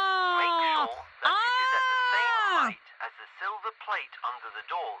 Make sure that it is at the same height as the silver plate under the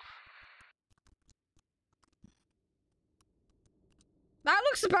doors. That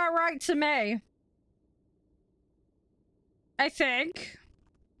looks about right to me. I think.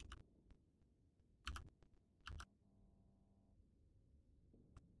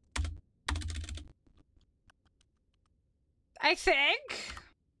 Is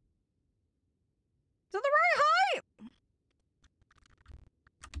that the right height?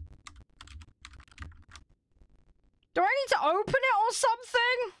 Do I need to open it or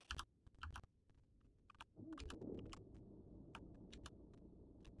something?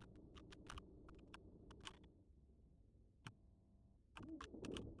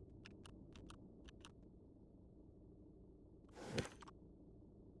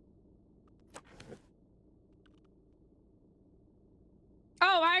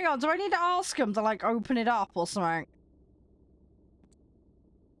 Oh, hang on. Do I need to ask him to, like, open it up or something?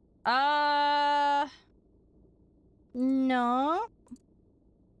 No.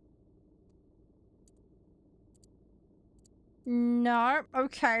 No.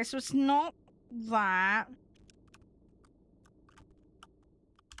 Okay, so it's not that.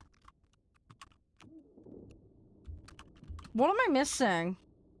 What am I missing?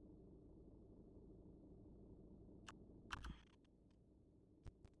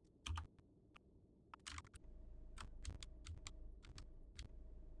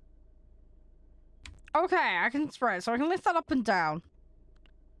 Okay, I can spread, so I can lift that up and down.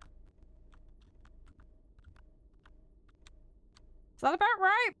 Is that about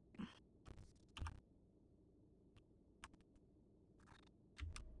right?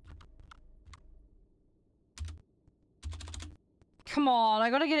 Come on, I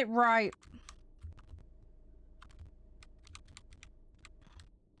gotta get it right.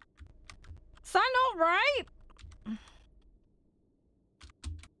 Is that not right?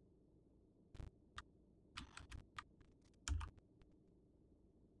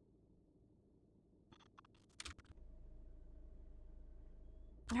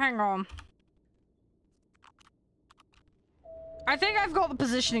 Hang on. I think I've got the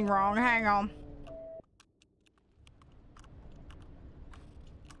positioning wrong. Hang on.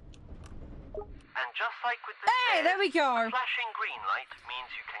 And just like with the Hey, there we go. a flashing green light means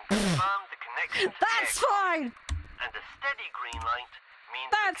you can confirm the connection to That's the aircraft. fine. And a steady green light means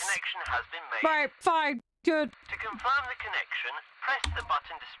That's the connection has been made. Right, fine. Good. To confirm the connection, press the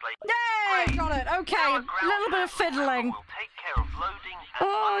button displayed. Yay! Got it. Okay, a little bit of fiddling. Will take care of loading and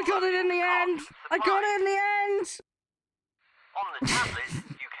Oh, I got it in the end. I got it in the end. On the tablet,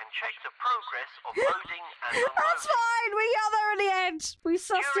 you can check the progress of loading and unloading. That's fine. We got there in the end. We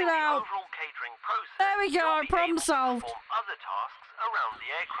sussed During it the out. overall catering process, There we go. you'll be Problem able to solved. perform other tasks around the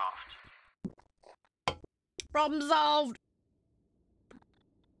aircraft. Problem solved.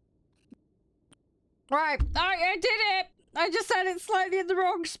 Right, I did it. I just had it slightly in the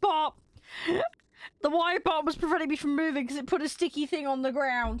wrong spot. The white bar was preventing me from moving because it put a sticky thing on the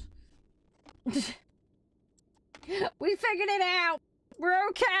ground. We figured it out. We're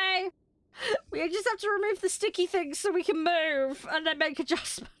okay. We just have to remove the sticky things so we can move and then make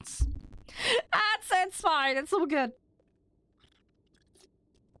adjustments. It's fine. It's all good.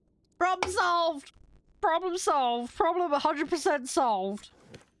 Problem solved. Problem solved. Problem 100% solved.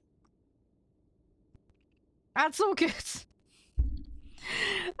 That's all good.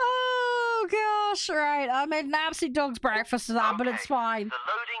 Oh gosh, right. I made an absolute dog's breakfast of that, but it's fine. The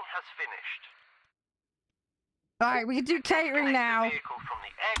loading has finished. Alright, we can do catering now. The vehicle from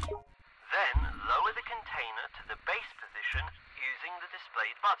the air, then lower the container to the base position using the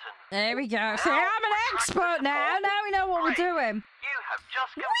displayed button. There we go. See, I'm an expert now. Now we know what we're doing. You have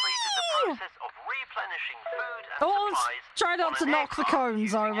just completed the process of replenishing food and Oh, supplies. try not to knock the cones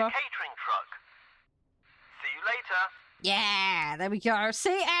using over. a catering truck. See you later. Yeah, there we go.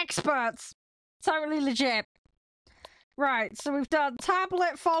 See, experts. Totally legit. Right, so we've done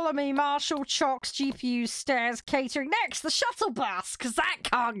tablet, follow me, Marshall, chocks, GPU, stairs, catering. Next, the shuttle bus, because that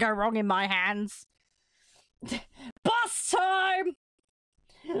can't go wrong in my hands. Bus time!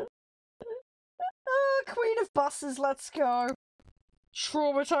 Queen of buses, let's go.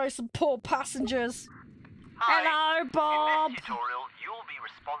 Traumatize some poor passengers. Hi. Hello, Bob. In this tutorial, you'll be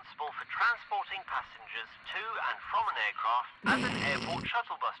responsible for transporting passengers to and from an aircraft as an airport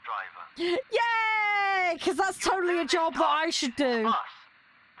shuttle bus driver. Yay! Because that's totally a job that I should do.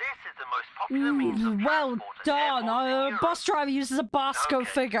 This is the most popular means of Well transport at done. airports in A Europe. bus driver uses a bus, go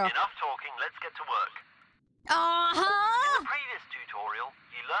Okay, figure. Enough talking, let's get to work. In Uh-huh. the previous tutorial,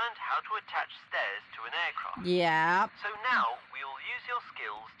 you learned how to attach stairs to an aircraft. Yeah. So now, we will use your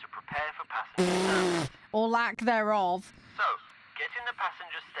skills to prepare for passenger service. Or lack thereof. So, get in the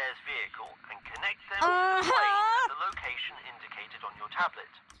passenger stairs vehicle and connect them to the plane at the location indicated on your tablet.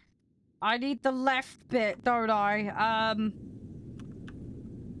 I need the left bit, don't I?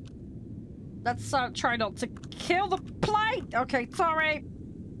 Let's try not to kill the plate. Okay, sorry.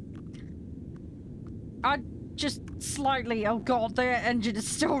 I just slightly... Oh god, the engine is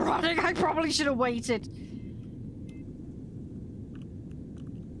still running. I probably should have waited.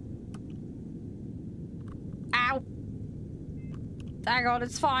 Ow. Hang on,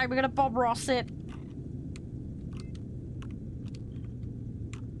 it's fine. We're gonna Bob Ross it.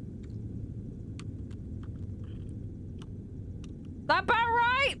 That about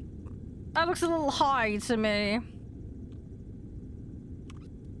right? That looks a little high to me.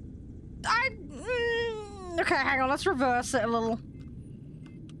 Okay, hang on. Let's reverse it a little.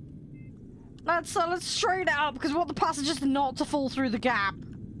 Let's straighten it up because we want the passengers not to fall through the gap.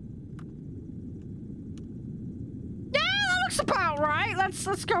 Yeah, that looks about right.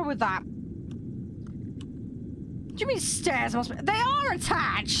 Let's go with that. Do you mean stairs must be? They are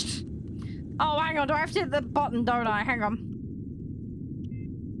attached. Oh, hang on. Do I have to hit the button? Don't I? Hang on.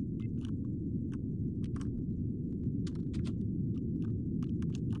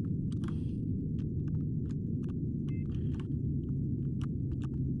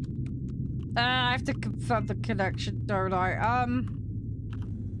 I have to confirm the connection, don't I?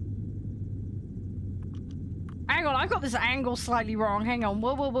 Hang on, I got this angle slightly wrong. Hang on.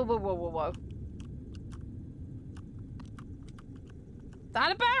 Whoa.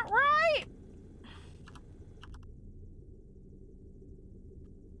 That about right?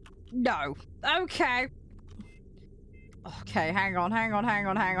 No. Okay. Okay, hang on.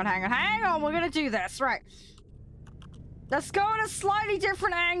 We're gonna do this, right. Let's go at a slightly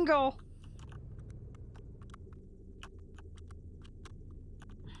different angle.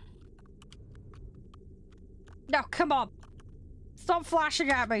 No, come on. Stop flashing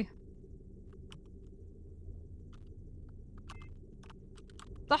at me.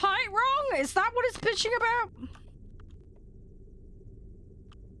 The height wrong? Is that what it's bitching about?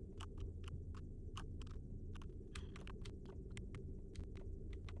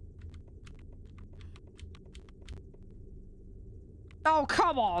 Oh,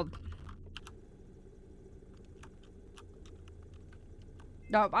 come on.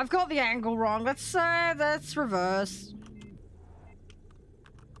 No, I've got the angle wrong. Let's reverse.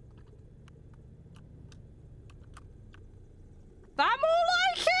 That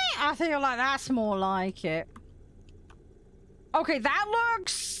more like it? I feel like that's more like it. Okay, that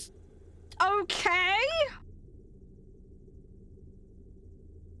looks okay.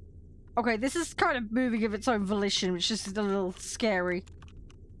 Okay, this is kind of moving of its own volition, which is a little scary.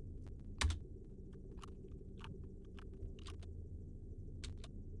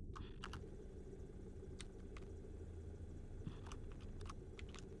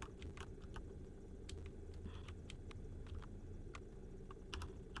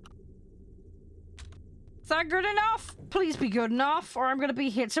 Is that good enough? Please be good enough, or I'm gonna be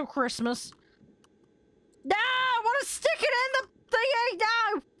here till Christmas. No! I want to stick it in the thingy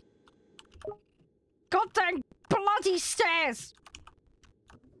now! Goddamn bloody stairs!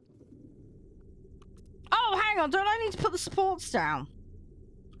 Oh, hang on, don't I need to put the supports down?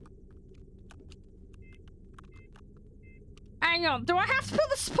 Hang on, do I have to put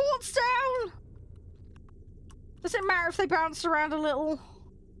the supports down? Does it matter if they bounce around a little?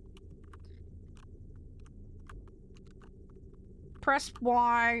 Press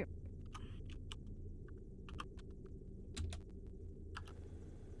Y.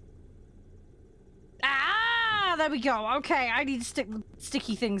 Ah, there we go. Okay, I need to stick the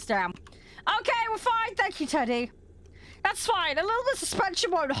sticky things down. Okay, we're fine. Thank you, Teddy. That's fine. A little bit of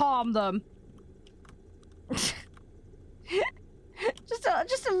suspension won't harm them.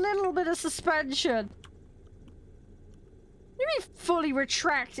 just a little bit of suspension. Maybe fully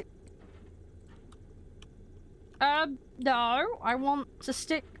retract it. No. I want to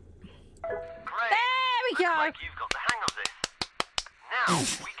stick. Great. There we go. Looks like you've got the hang of this. Now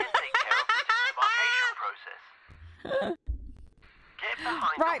we can take care of the disembarkation process. Get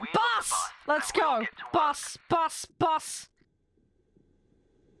behind Right, the wheel of the bus. bus. Let's and we'll go. get to work.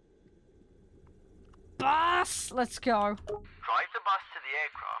 Bus. Let's go. Drive the bus to the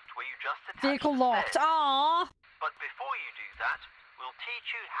aircraft where you just attached Vehicle the locked. stairs. Ah. But before you do that, we'll teach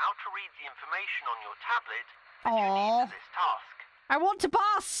you how to read the information on your tablet that you Aw. need for this task. I want to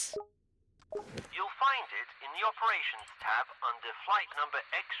bus. You'll find it in the Operations tab under flight number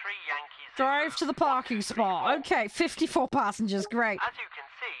X-ray Yankee Zulu Drive to the parking 1234. spot. Okay, 54 passengers. Great. As you can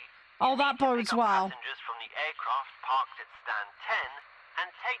see, Oh, you that need to bodes pick up well. passengers from the aircraft parked at stand 10 and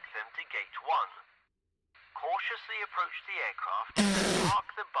take them to gate 1. Cautiously approach the aircraft and park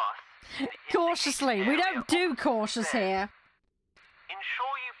the bus in the Cautiously. indicated We area don't do on the cautious stairs. here.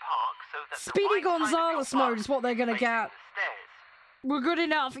 Ensure you park so that Speedy the right side of your Gonzales mode bus is what they're gonna faces get. the stairs. We're good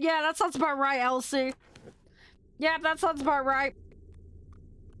enough. Yeah, that sounds about right, Elsie. Yeah, that sounds about right.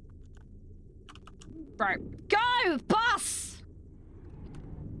 Right. Go! Bus!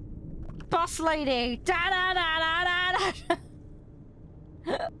 Bus lady! Da-da-da-da-da-da!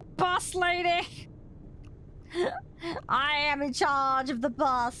 Bus lady! I am in charge of the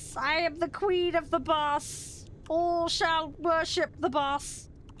bus. I am the queen of the bus. All shall worship the bus.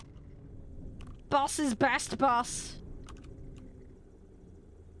 Bus is best bus.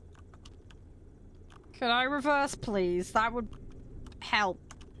 Could I reverse, please? That would help.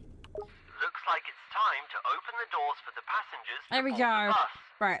 Looks like it's time to open the doors for the passengers There to we board go. the bus.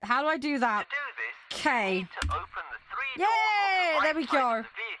 Right, how do I do that? To do this, Okay. you need to open the 3 Yay, doors on the there right we side go. of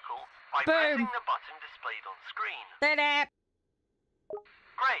the vehicle by Boom. pressing the button displayed on screen. Did it!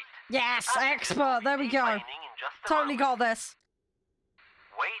 Great. Yes, Passengers expert. will There we be go. deplaning in just a Totally moment. got this.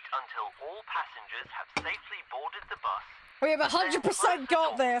 Wait until all passengers have safely boarded the bus. We have then 100% close the got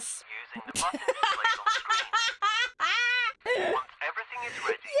door this. Using the button displayed on screen. Once everything is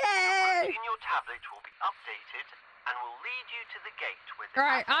ready, the Yay! route in your tablet will be updated and will lead you to the gate where the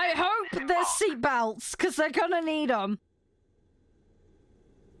Right, I passengers will hope there's disembark. seatbelts, because they're gonna need them.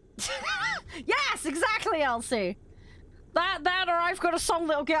 Yes, exactly, Elsie. That, or I've got a song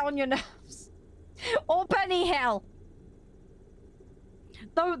that'll get on your nerves. Or Benny Hill.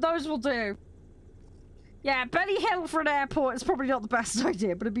 Those will do. Yeah, Benny Hill for an airport is probably not the best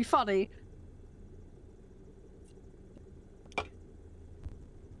idea, but it'd be funny.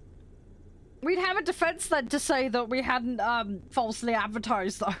 We'd have a defense then to say that we hadn't falsely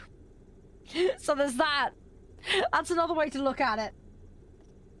advertised though. So there's that. That's another way to look at it.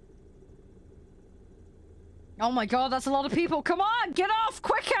 Oh my god, that's a lot of people. Come on, get off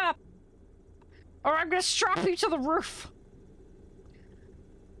quicker! Or I'm gonna strap you to the roof.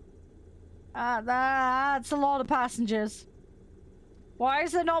 That's a lot of passengers. Why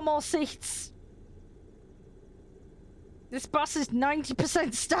is there not more seats? This bus is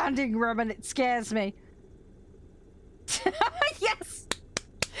 90% standing room and it scares me. Yes!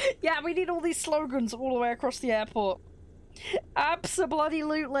 Yeah, we need all these slogans all the way across the airport.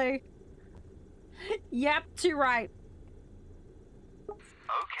 Abso-bloody-lutely. Yep, too right.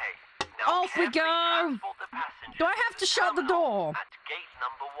 Okay, now off we go! Do I have to shut the door? At gate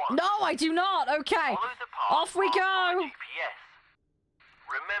number 1. No, I do not. Okay. Follow the path Off we marked on go! the GPS.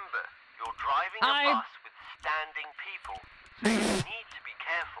 Remember, you're driving a bus with standing people, so you need to be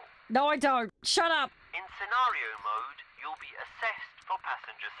careful. No, I don't. Shut up. In scenario mode, you'll be assessed for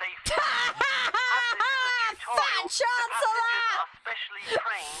passenger safety. Fat Chancellor! Are specially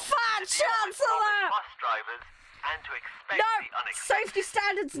trained Fat to deal with Chancellor! bus drivers and to expect No! the unexpected. Safety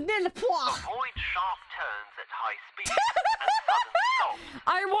standards nil a point. Avoid sharp turns at high speed and sudden stops.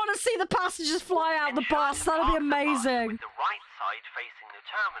 I want to see the passengers fly out the bus. That'll be amazing. With the right side facing the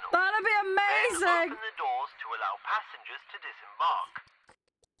terminal. That'll be Then amazing. open the doors to allow passengers to disembark.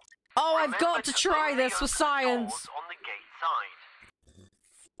 Oh, I've got to try only this for open the science. doors on the gate side.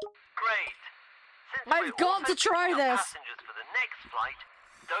 Great. Since I've we're got also to try picking up this. passengers for the next flight,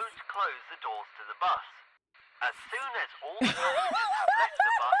 don't close the doors to the bus. As soon as all the passengers have left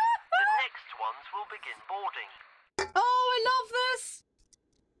the bus, the next ones will begin boarding. Oh, I love this.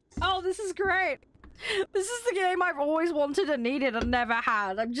 Oh, this is great. This is the game I've always wanted and needed and never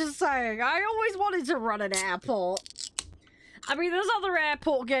had. I'm just saying. I always wanted to run an airport. I mean, there's other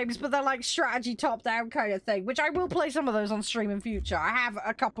airport games, but they're like strategy top-down kind of thing, which I will play some of those on stream in future. I have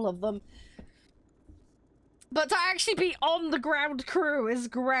a couple of them. But to actually be on the ground crew is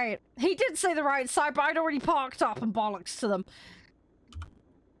great. He did say the right side, but I'd already parked up and bollocks to them.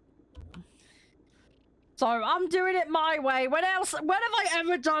 So I'm doing it my way. When have I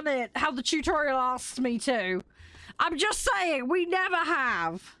ever done it how the tutorial asked me to? I'm just saying, we never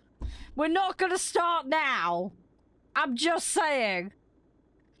have. We're not gonna start now. I'm just saying.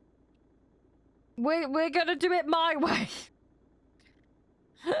 We're gonna do it my way.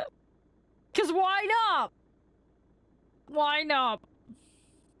 Cause why not? Why not?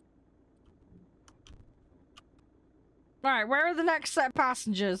 Alright, where are the next set of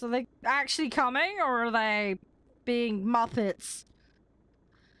passengers? Are they actually coming, or are they being Muppets?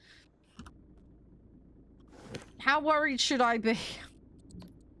 How worried should I be?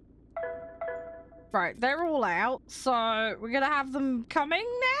 Right, they're all out, so we're gonna have them coming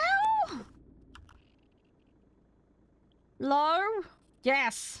now? Low?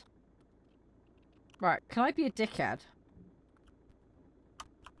 Yes. Right, can I be a dickhead?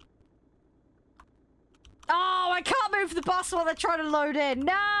 Oh, I can't move the bus while they're trying to load in.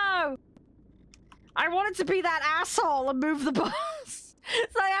 No! I wanted to be that asshole and move the bus.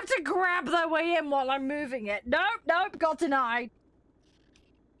 So I have to grab their way in while I'm moving it. Nope, nope, got denied.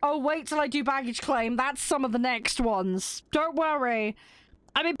 Oh, wait till I do baggage claim. That's some of the next ones. Don't worry.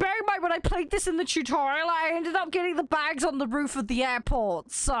 I mean, bear in mind, when I played this in the tutorial, I ended up getting the bags on the roof of the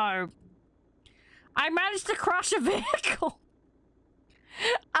airport, so... I managed to crash a vehicle.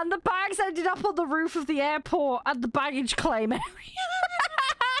 And the bags ended up on the roof of the airport at the baggage claim area.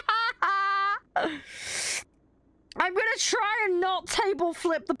 I'm gonna try and not table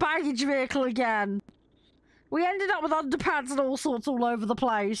flip the baggage vehicle again. We ended up with underpants and all sorts all over the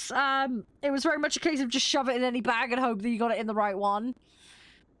place. It was very much a case of just shove it in any bag and hope that you got it in the right one.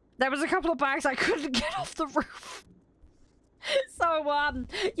 There was a couple of bags I couldn't get off the roof. So,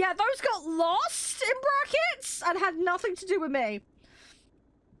 yeah, those got lost in brackets and had nothing to do with me.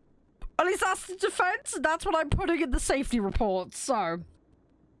 At least that's the defense, and that's what I'm putting in the safety report, so...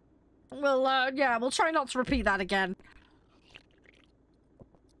 Well, yeah, we'll try not to repeat that again.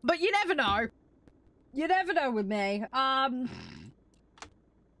 But you never know. You never know with me.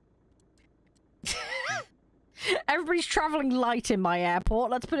 Everybody's traveling light in my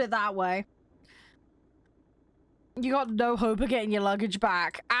airport, let's put it that way. You got no hope of getting your luggage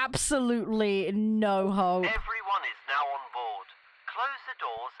back. Absolutely no hope. Everyone is now on board. Close the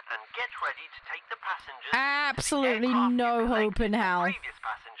doors and get ready to take the passengers. Absolutely no hope in hell. Previous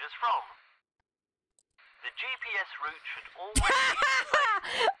passengers from. The GPS route should always be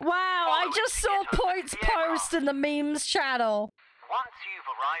Wow, I just saw Point's post in the memes channel. Once you've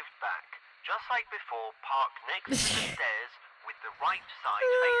arrived back, just like before, park next to the stairs with the right side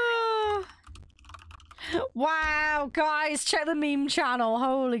facing. Wow, guys, check the meme channel.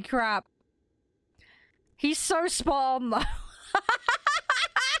 Holy crap. He's so spot on, though.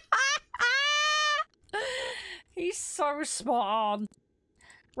 He's so spot on.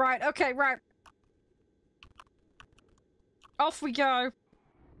 Right, okay, right. Off we go.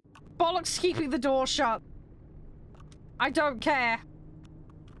 Bollocks keeping the door shut. I don't care.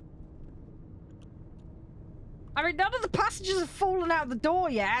 I mean, none of the passengers have fallen out the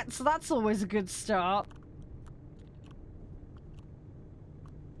door yet, so that's always a good start.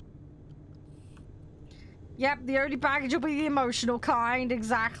 Yep, the only baggage will be the emotional kind,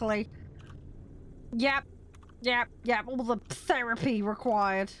 exactly. Yep, all the therapy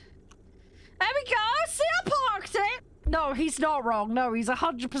required. There we go, see, I parked it! No, he's not wrong. No, he's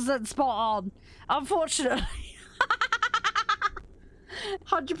 100% spot on. Unfortunately.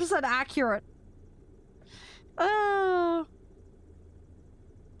 100% accurate.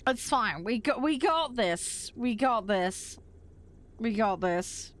 It's fine. We got this. We got this. We got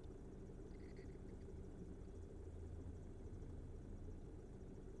this.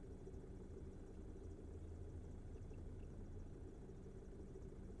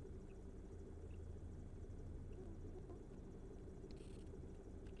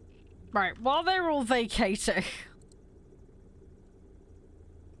 Right, while they're all vacating.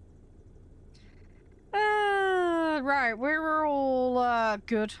 Right, we're all,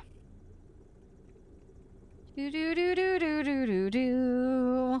 good.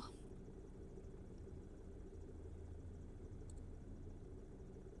 Do.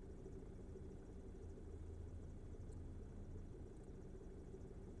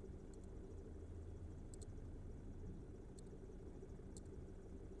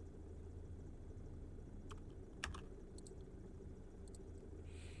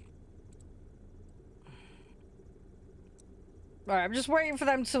 Alright, I'm just waiting for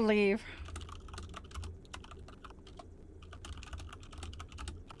them to leave.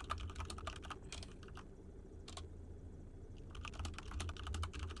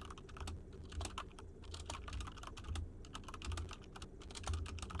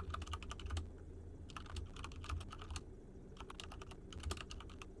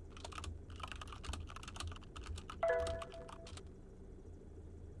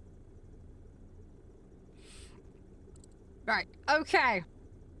 Right, okay.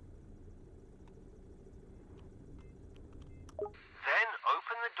 Then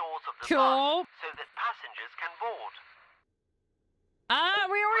open the doors of the Cool. bus so that passengers can board.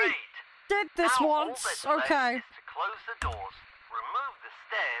 Ah, we already did this now once. All that's Okay. left is to close the doors, remove the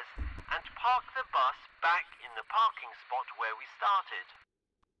stairs, and park the bus back in the parking spot where we started.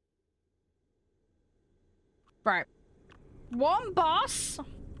 Right. One bus.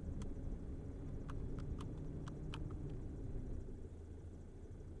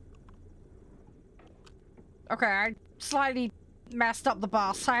 Okay, I slightly messed up the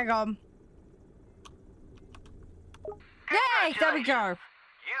bus. Hang on. Yay! There we go.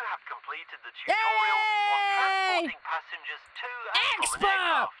 You have completed the tutorial on transporting passengers to and from an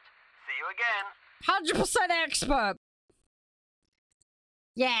aircraft. See you again. 100% expert.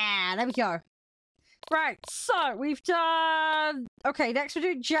 Yeah, there we go. Right, so we've done... Okay, next we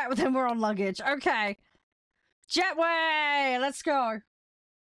do jet, then we're on luggage. Okay. Jetway! Let's go.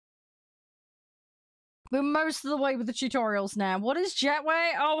 We're most of the way with the tutorials now. What is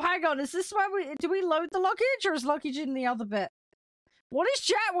jetway? Oh, hang on. Is this where we... Do we load the luggage, or is luggage in the other bit? What is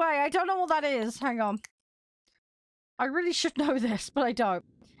jetway? I don't know what that is. Hang on. I really should know this, but I don't.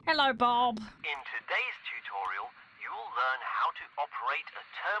 Hello, Bob. In today's tutorial, you will learn how to operate a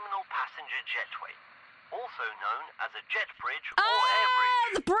terminal passenger jetway, also known as a jet bridge or air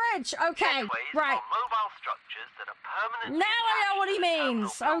bridge. The bridge! Okay, Jetways right. are mobile structures that are permanently Now I know what he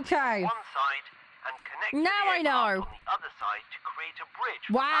means. Okay. One side and connect Now the I know. aircraft on the other side to create a bridge.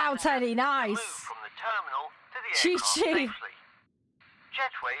 for Wow, passengers Teddy, to nice. move from the terminal to the Gee. aircraft safely.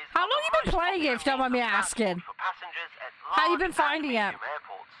 Jetways How are long the you been most playing it, if you don't mind me popular means of asking? transport for passengers at How you large been finding and it? medium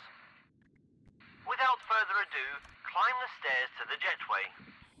airports. Without further ado, climb the stairs to the jetway.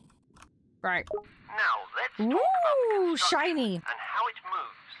 Right. Now, let's talk about the Ooh, construction shiny. and how it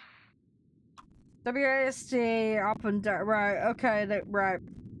moves. WASD, up and down. Right, okay, right.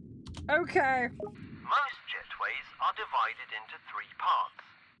 Okay. Most jetways are divided into 3 parts.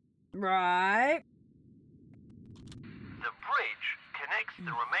 Right. The bridge connects the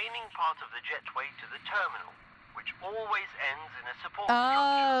remaining part of the jetway to the terminal, which always ends in a support structure.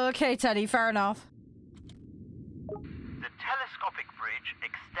 Oh, okay, Teddy, fair enough.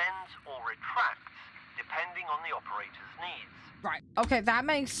 the operator's needs. Right. Okay, that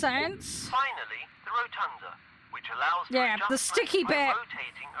makes sense. Finally, the rotunda, which allows for the sticky adjustment by bit.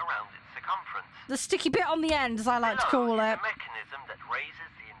 rotating around its circumference. The sticky bit on the end, as I like to Below call is it. a mechanism that raises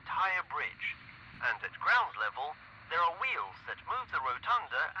the entire bridge, and at ground level, there are wheels that move the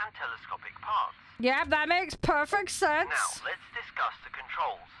rotunda and telescopic parts. Yeah, that makes perfect sense. Now, let's discuss the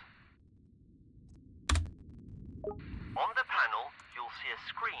controls. On the panel, you'll see a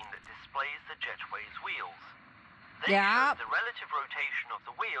screen that displays the jetway's wheels. They show the relative rotation of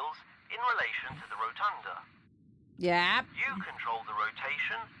the wheels in relation to the rotunda. Yeah. You control the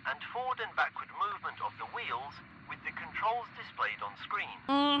rotation and forward and backward movement of the wheels with the controls displayed on screen.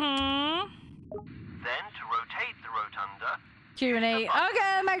 Then, to rotate the rotunda, Q&A. Okay,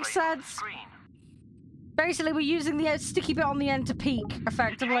 that makes sense. Basically, we're using the sticky bit on the end to peak,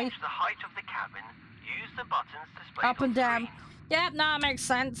 effectively. To change the height of the cabin, use the buttons displayed up and down. screen. Yep, no, it makes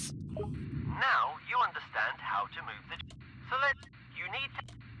sense. Now you understand how to move the... So you need to...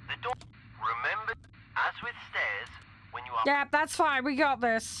 The door... Remember, as with stairs, when you are... Yep, that's fine, we got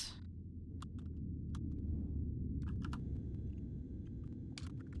this.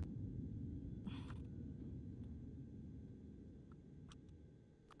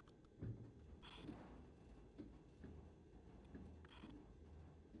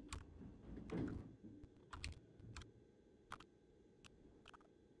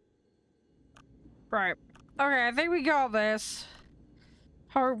 Right. Okay, I think we got this.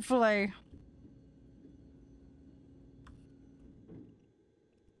 Hopefully.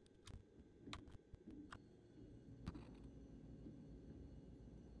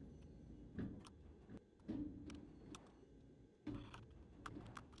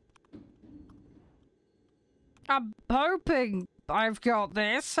 I'm hoping I've got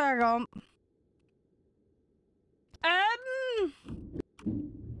this. Hang on.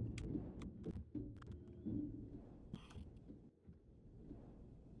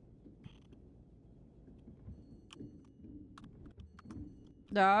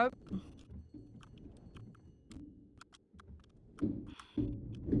 No.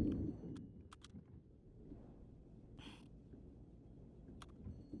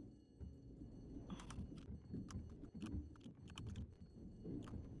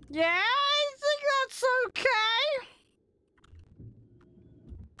 Yeah, I think that's okay.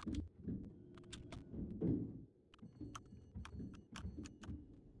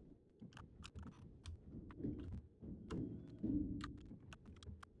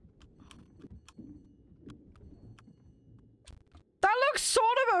 That looks sort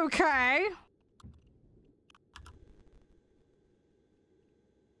of okay.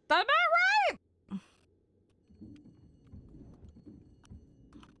 Am I right?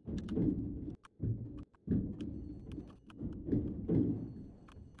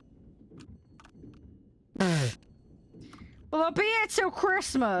 Well, I'll be here till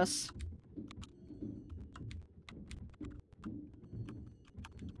Christmas.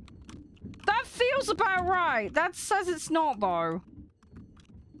 That feels about right. That says it's not, though.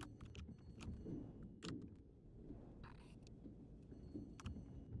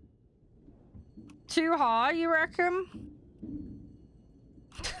 Too high, you reckon?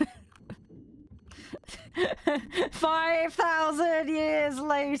 5,000 years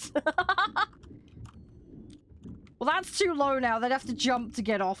later. Well, that's too low now. They'd have to jump to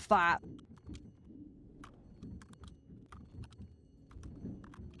get off that.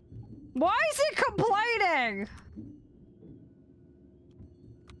 Why is it complaining?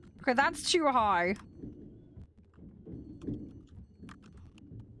 Okay, that's too high.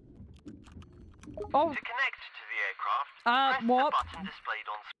 Oh. To connect to the aircraft, press what? the button displayed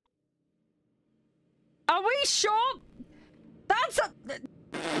on screen. Are we sure? That's a...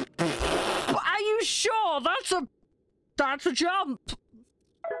 Are you sure? That's a jump.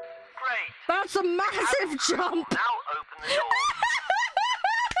 Great. That's a massive jump. Now open the door.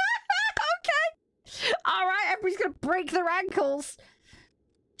 Okay. All right, everybody's gonna break their ankles.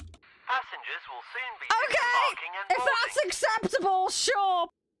 Passengers will soon be okay. And if that's acceptable, sure.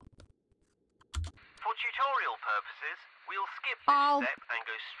 For tutorial purposes, we'll skip this step and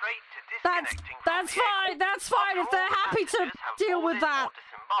go straight to disconnecting. That's fine. That's fine. If they're happy to deal with that.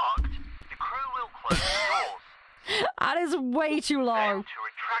 The crew will close the doors. That is way too low. Then, to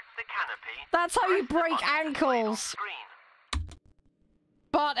retract the canopy, that's how you break ankles.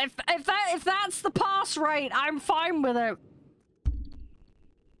 But if that's the pass rate, I'm fine with it.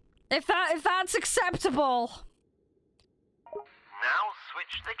 If that's acceptable. Now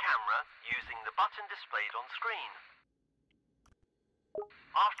switch the camera using the button displayed on screen.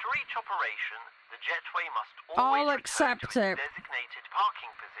 After each operation, the jetway must always I'll accept return to it. its designated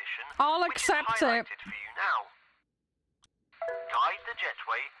parking position, I'll which accept is highlighted it. for you now.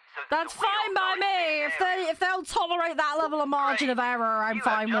 jetway so that That's the fine wheels by are in me. this area. If they'll tolerate that level of margin of error, I'm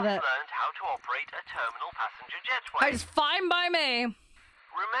fine with it. You have just learned how to operate a terminal passenger jetway. It's fine by me.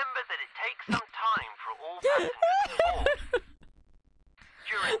 Remember that it takes some time for all passengers to board.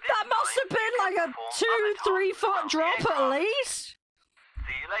 That must have been like a 2-3 foot drop at least.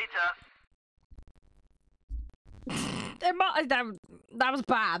 See you later. That was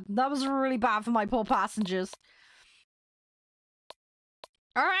bad. That was really bad for my poor passengers.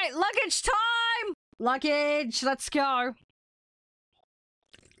 All right, luggage time. Luggage, let's go.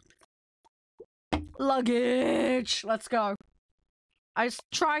 Luggage, let's go. I just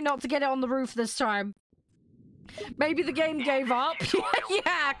try not to get it on the roof this time. Maybe the game gave up.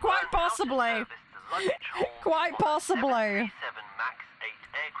 Yeah, quite possibly. Quite possibly.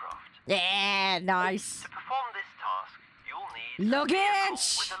 Yeah, nice. To perform this task, you'll need luggage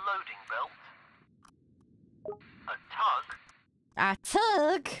with a loading belt, a tug, and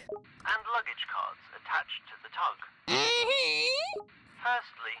luggage cards attached to the tug.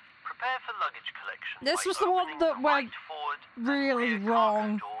 Firstly, prepare for luggage collection. This was the one that went really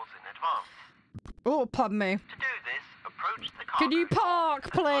wrong. Oh, pardon me. To do this, approach the car. Can you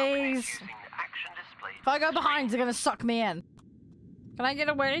park, please? If I go behind, they're gonna suck me in. Can I get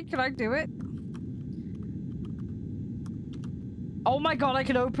away? Can I do it? Oh my god, I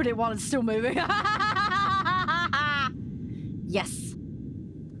can open it while it's still moving. Yes.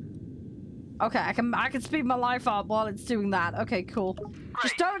 Okay, I can speed my life up while it's doing that. Okay, cool. Great.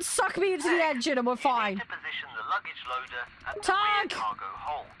 Just don't suck me into the engine and we're fine. You need to position the luggage loader at the Tug! rear cargo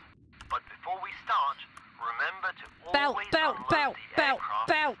hold. But before we start, remember to Belt, always belt, unload belt, the belt, aircraft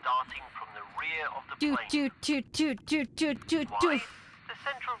belt. starting from the rear of the Do, plane. do. Why? The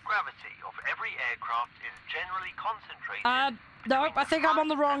center of gravity of every aircraft is generally concentrated Nope, I think I'm on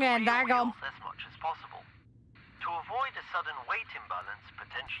the wrong end. Hang on. as much as possible. To avoid a sudden weight imbalance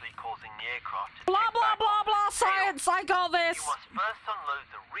potentially causing the aircraft to Blah, tip blah, back blah, onto blah, the tail, science, I got this. you must first unload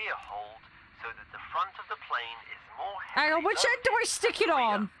the rear hold so that the front of the plane is more Hang on, heavily which end do I stick it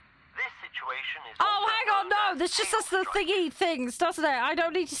on? This situation is Oh, also hang on, known no, as this just tail says the strike. thingy things, doesn't it? I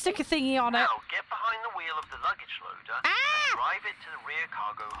don't need to stick a thingy on it. Now get behind the wheel of the luggage loader and drive it to the rear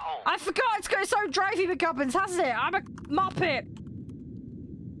cargo hold. I forgot it's got its own drivey McGubbins, hasn't it? I'm a muppet.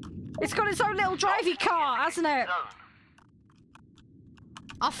 It's got its own little drivey car, hasn't it?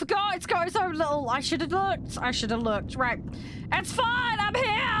 I forgot it's got its own little... I should have looked. Right. It's fine. I'm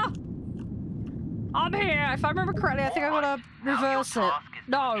here. I'm here. If I remember correctly, I think I'm going to reverse it.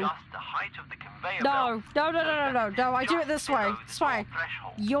 No. No. No. I do it this way. This way.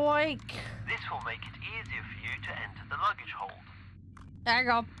 Yoink. This will make it easier for you to enter the luggage hold. Hang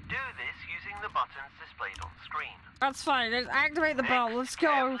on. Do this using the buttons displayed on screen. That's fine. Let's activate the belt. Let's go.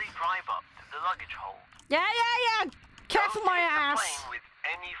 Carefully drive up to the luggage hold. Yeah. Careful my ass. Don't hit the plane with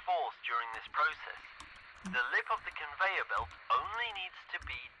any force during this process. The lip of the conveyor belt only needs to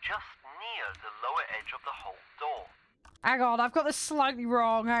be just near the lower edge of the hold door. Hang on, I've got this slightly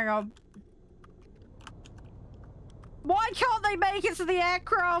wrong. Hang on. Why can't they make it so the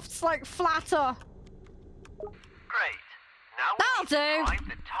aircraft's like flatter? Great. Now That'll do. drive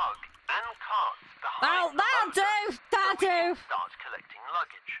the tug and carts behind That'll do. Start collecting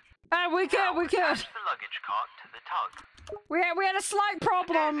luggage. Oh, we're good. Attach the luggage cart to the tug. We had a slight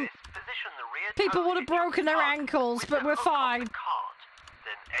problem. Position the rear People tug would have into broken their tug ankles, with but the we're hook of fine. the cart.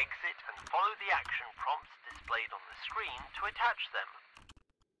 Then exit and follow the action prompts displayed on the screen to attach them.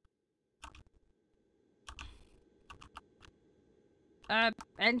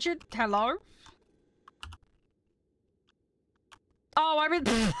 Engine? Hello? Oh, I'm in...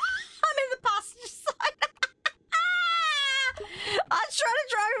 I'm in the passenger side. I was trying to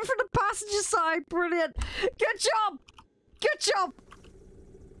drive it from the passenger side. Brilliant. Good job.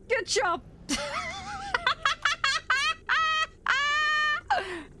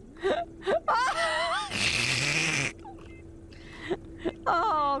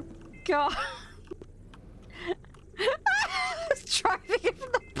 Oh, God. I was driving it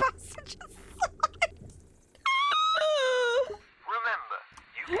from the passenger side. Remember,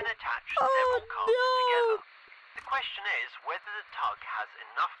 you can attach several cars together. The question is whether the tug has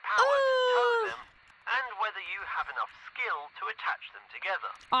enough power to tow them and whether you have enough skill to attach them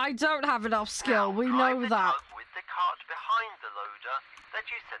together. I don't have enough skill, Now, we know drive the that. tug with the cart behind the loader that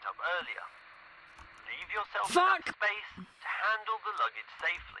you set up earlier. Leave yourself enough space to handle the luggage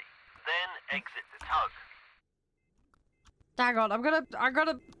safely. Then exit the tug. Hang on, I'm gonna...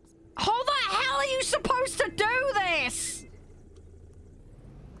 How the hell are you supposed to do this?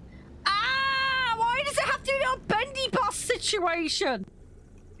 Ah! Why does it have to be a bendy bus situation?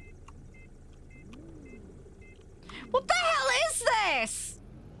 What the hell is this?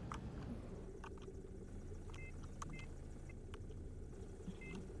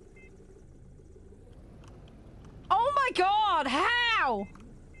 god, how?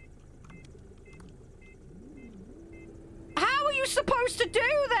 How are you supposed to do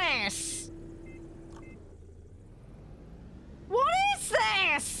this? What is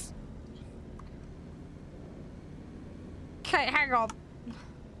this? Okay, hang on.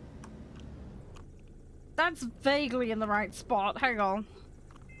 That's vaguely in the right spot. Hang on.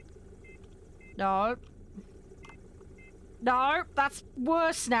 No. No, that's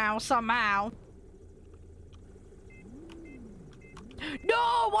worse now, somehow.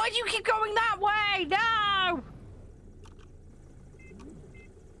 No! Why do you keep going that way? No!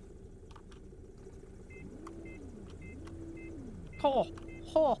 Ho.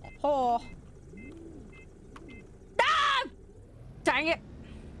 No! Dang it.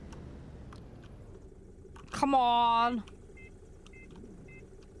 Come on.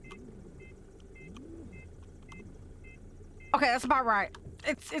 Okay, that's about right.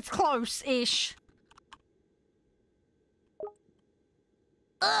 It's close-ish.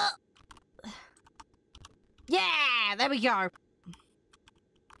 Yeah, there we go.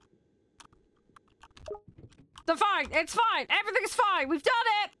 They're fine. It's fine. Everything's fine. We've done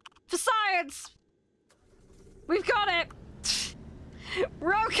it for science. We've got it.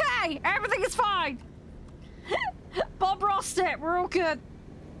 We're okay. Everything is fine. Bob Rossed it. We're all good.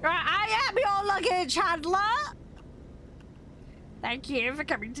 Right, I am your luggage handler. Thank you for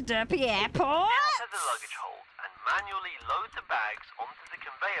coming to Derpy Airport. Enter the luggage hold and manually load the bags onto the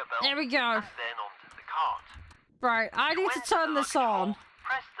conveyor belt. There we go. And then onto the cart. Right, I need to turn this on.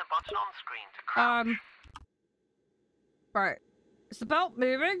 Press the button on screen to crouch. Right. Is the belt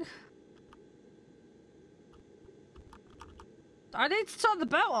moving? I need to turn the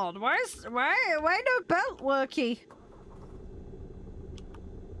belt on. Why no belt worky?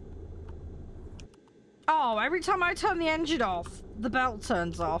 Oh, every time I turn the engine off, the belt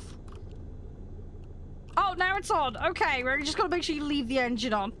turns off. Oh, now it's on. Okay, we're just gonna make sure you leave the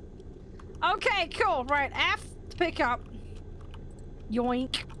engine on. Okay, cool. Right, F to pick up.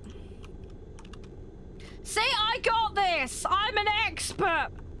 Yoink. See, I got this. I'm an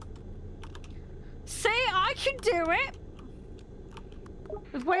expert. See, I can do it.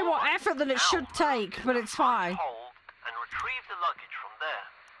 With way more effort than it should take, but it's fine. Hold and retrieve the luggage from there.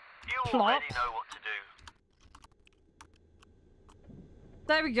 You Plop. already know what to do.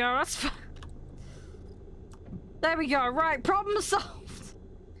 There we go. That's fine. There we go. Right, problem solved.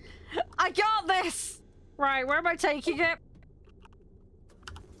 I got this. Right, where am I taking it?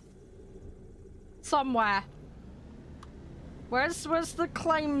 Somewhere. Where's the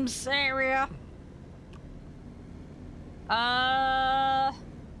claims area?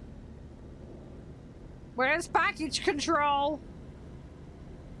 Where's baggage control?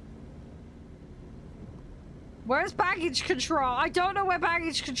 Where's baggage control? I don't know where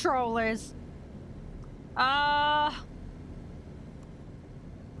baggage control is.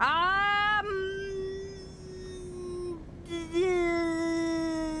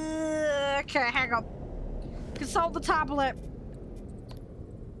 Okay, hang on. Consult the tablet.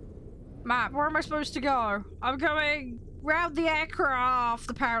 Map, where am I supposed to go? I'm going round the aircraft,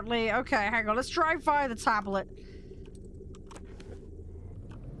 apparently. Okay, hang on. Let's drive via the tablet.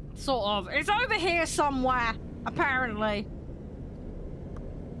 Sort of. It's over here somewhere, apparently.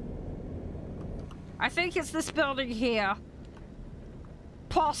 I think it's this building here.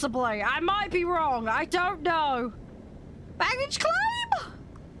 Possibly. I might be wrong. I don't know. Baggage claim?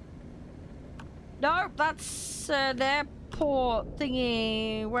 Nope, that's an airport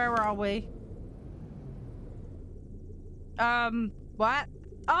thingy. Where are we? What?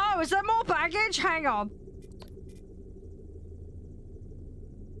 Oh, is there more baggage? Hang on.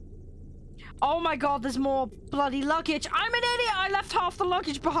 Oh my god, there's more bloody luggage. I'm an idiot. I left half the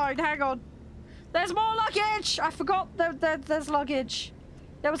luggage behind. Hang on. There's more luggage. I forgot there's luggage.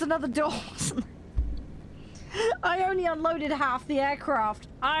 There was another door. I only unloaded half the aircraft.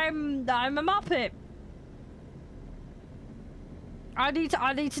 I'm a Muppet. I need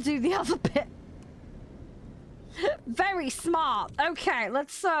to do the other bit. Very smart. Okay,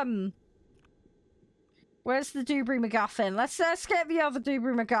 let's where's the Doobrey MacGuffin? Let's get the other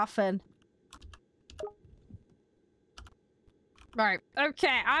Doobrey MacGuffin. Right.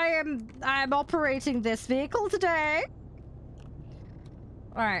 Okay, I'm operating this vehicle today.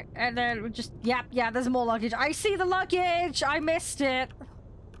 Alright, and then we just yeah, there's more luggage. I see the luggage! I missed it.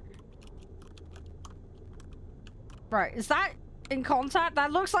 Right, is that in contact?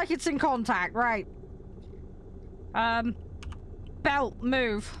 That looks like it's in contact, right. Belt,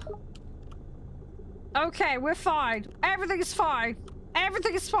 move. Okay, we're fine. Everything is fine.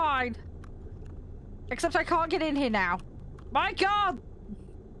 Everything is fine. Except I can't get in here now. My god!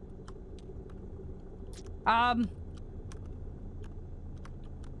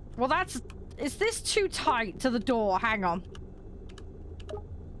 Well, that's... Is this too tight to the door? Hang on.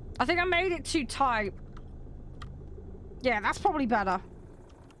 I think I made it too tight. Yeah, that's probably better.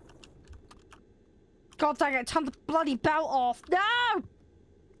 God dang it, turn the bloody belt off. No!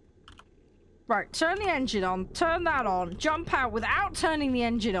 Right, turn the engine on. Turn that on. Jump out without turning the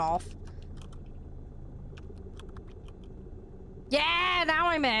engine off. Yeah, now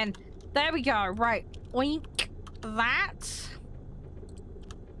I'm in. There we go. Right. Oink. That.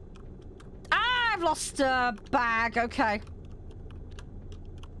 Ah, I've lost a bag. Okay.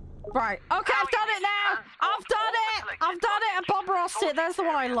 Right. Okay, I've done it now. I've done it. I've done it. And Bob Ross it. There's the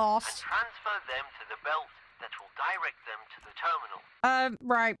one I lost. Transfer them to the belt that will direct them to the terminal.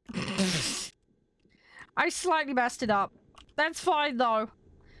 Right. I slightly messed it up. That's fine, though.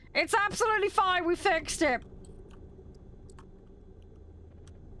 It's absolutely fine. We fixed it.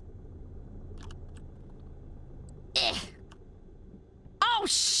 Oh,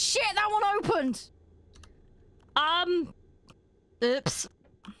 shit. That one opened. Oops.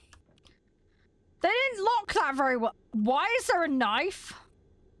 They didn't lock that very well. Why is there a knife?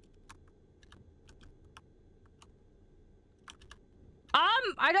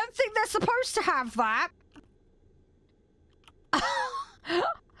 I don't think they're supposed to have that.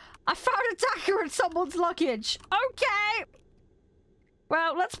 I found a dagger in someone's luggage. Okay.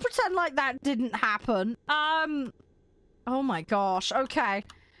 Well, let's pretend like that didn't happen. Oh my gosh. Okay.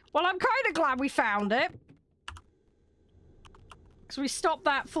 Well, I'm kind of glad we found it. Because we stopped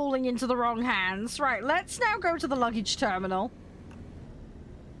that falling into the wrong hands. Right, let's now go to the luggage terminal.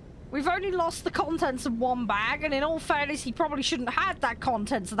 We've only lost the contents of one bag, and in all fairness, he probably shouldn't have had that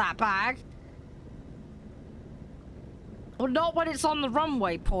contents of that bag. Well, not when it's on the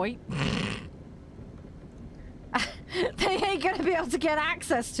runway point. They ain't gonna be able to get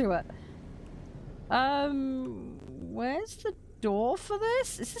access to it. Where's the door for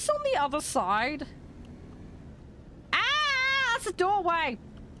this? Is this on the other side? Ah, that's a doorway.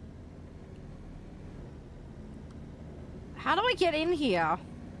 How do I get in here?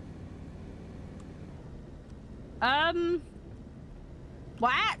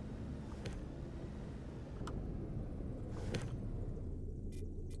 What?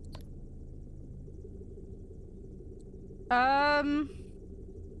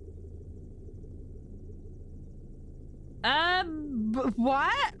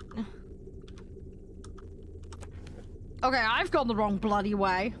 What? Okay, I've gone the wrong bloody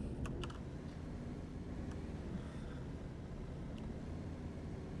way.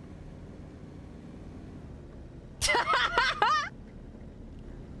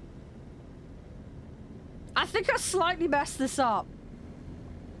 I think I slightly messed this up.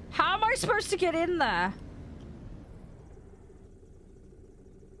 How am I supposed to get in there?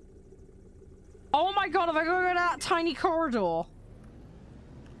 Oh my god, have I got to go to that tiny corridor?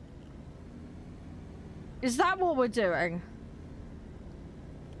 Is that what we're doing?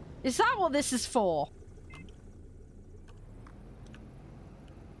 Is that what this is for?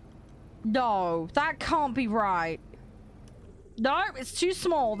 No, that can't be right. No, it's too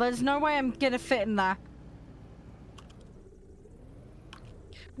small. There's no way I'm gonna fit in there.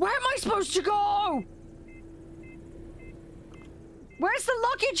 Where am I supposed to go? Where's the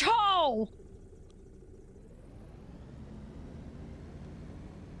luggage hole?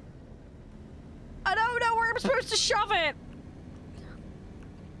 I don't know where I'm supposed to shove it.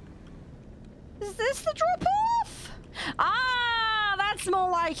 Is this the drop-off? Ah, that's more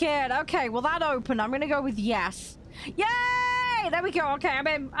like it. Okay, well, that opened. I'm gonna go with yes. Yay! There we go. Okay, I'm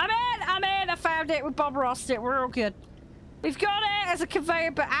in. I found it. We Bob Rossed it. We're all good. We've got it as a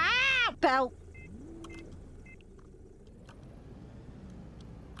conveyor belt. Ah, belt.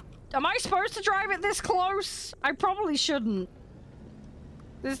 Am I supposed to drive it this close? I probably shouldn't.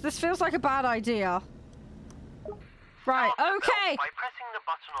 This feels like a bad idea. Right, okay. By pressing the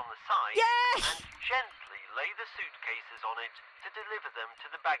button on the side yes! and gently lay the suitcases on it to deliver them to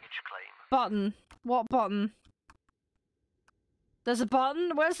the baggage claim. Button. What button? There's a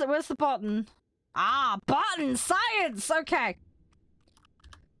button? Where's the button? Ah, button! Science! Okay.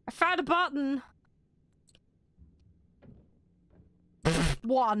 I found a button.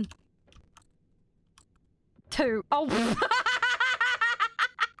 1. 2. Oh.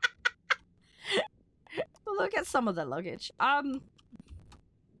 Look at some of the luggage.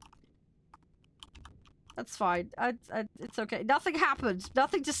 That's fine. It's okay. Nothing happened.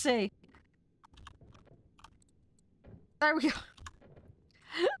 Nothing to see. There we go.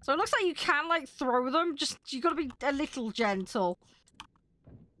 So it looks like you can, like, throw them. Just, you gotta be a little gentle.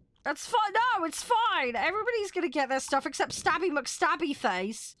 That's fine. No, it's fine. Everybody's gonna get their stuff except Stabby McStabby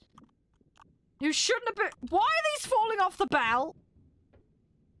Face. You shouldn't have been... Why are these falling off the belt?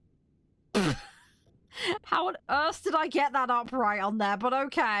 How on earth did I get that up right on there? But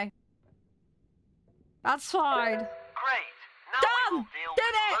okay. That's fine. Great. Now Done! we will deal Did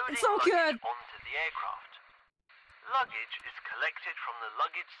with it! loading It's all luggage good. onto the aircraft. Luggage is collected from the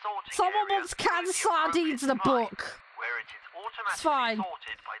luggage sorting Someone area wants through canned the sardines in a appropriate book. device, where it is automatically It's fine.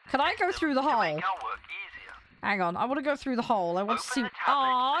 sorted by the Can I go system through the to hole? make our work easier. Hang on, I want to go through the hole. I want to see. Open the tablet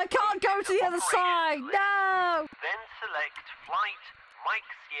Oh, I and can't go rotate to the other side. operations list. No! Then select Flight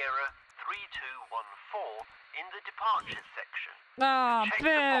Mike Sierra 3214 in the Departures section. Oh, Check the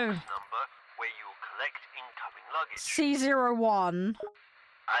boo. box number where you will collect incoming luggage. C01.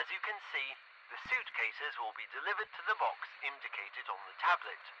 As you can see, the suitcases will be delivered to the box indicated on the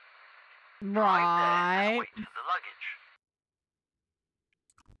tablet. Right there and Right. wait for the luggage.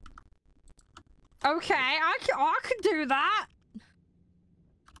 Okay, I can do that.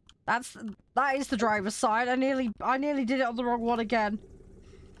 That is the driver's side. I nearly did it on the wrong one again.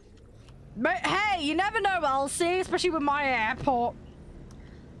 But hey, you never know, Elsie, especially with my airport.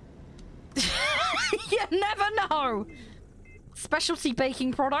 You never know. Specialty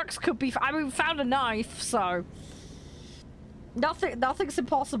baking products could be. I mean, we found a knife, so nothing's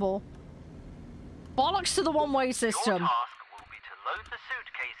impossible. Bollocks to the one-way system. Your task will be to load the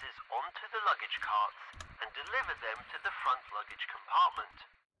suitcases onto the luggage carts and deliver them to the front luggage compartment.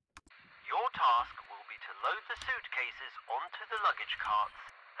 Your task will be to load the suitcases onto the luggage carts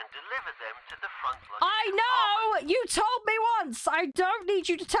and deliver them to the front luggage compartment. I know! You told me once! I don't need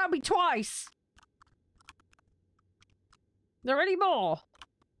you to tell me twice. There any more?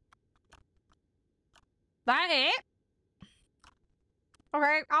 That it?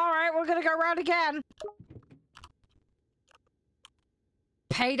 Okay, alright, we're gonna go around again.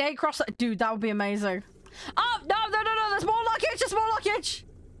 Payday cross... Dude, that would be amazing. Oh, no, there's more luggage,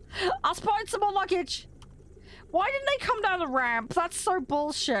 I'll spot some more luggage. Why didn't they come down the ramp? That's so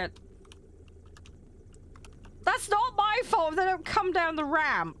bullshit. That's not my fault if they don't come down the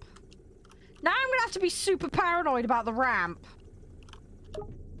ramp. Now I'm gonna have to be super paranoid about the ramp.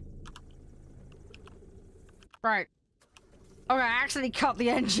 Right. Okay, I accidentally cut the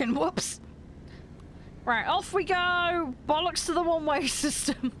engine. Whoops. Right, off we go. Bollocks to the one-way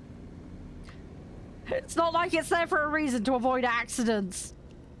system. It's not like it's there for a reason to avoid accidents.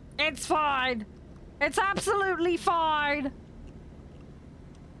 It's fine. It's absolutely fine.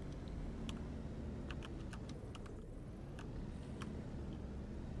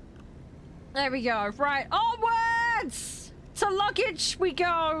 There we go. Right, onwards! To luggage we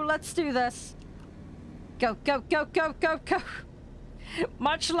go. Let's do this. Go, go, go, go, go, go.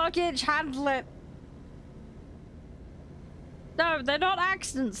 Much luggage, handle it. No, they're not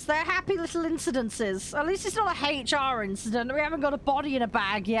accidents. They're happy little incidences. At least it's not a HR incident. We haven't got a body in a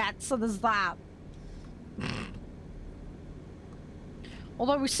bag yet, so there's that.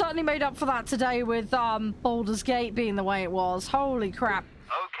 Although we certainly made up for that today with Baldur's Gate being the way it was. Holy crap.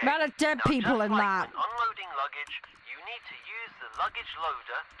 Okay. Amount of dead people in just like that. when unloading luggage, you need to use the luggage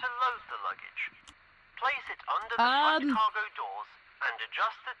loader to load the luggage. Place it under the front cargo doors and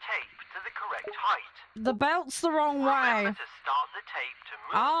adjust the tape to the correct height. The belt's the wrong way. Remember to start the tape to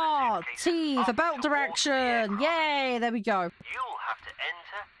move Oh, the suitcases T, the up belt towards the direction. aircraft. Yay, there we go. You'll have to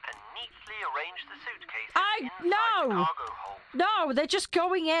enter and neatly arrange the suitcases inside no. the cargo hold. No, they're just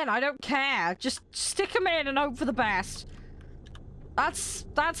going in. I don't care. Just stick them in and hope for the best.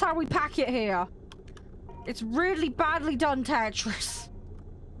 That's how we pack it here. It's really badly done, Tetris.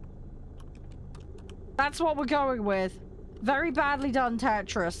 That's what we're going with. Very badly done,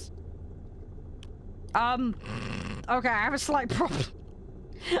 Tetris. Okay, I have a slight problem.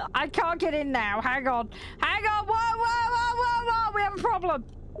 I can't get in now. Hang on. Hang on. Whoa, whoa, whoa, whoa, whoa. We have a problem.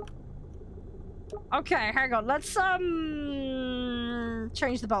 Okay, hang on. Let's,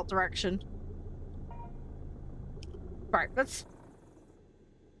 change the belt direction. Right, let's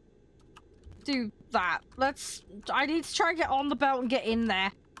do that. I need to try and get on the belt and get in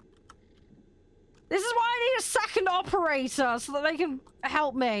there. This is why I need a second operator so that they can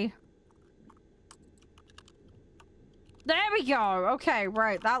help me. There we go. Okay,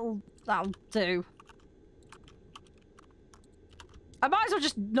 right. That'll do. I might as well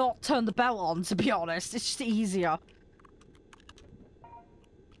just not turn the belt on, to be honest. It's just easier.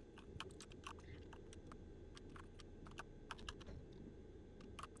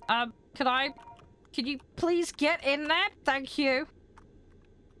 Can you please get in there? Thank you.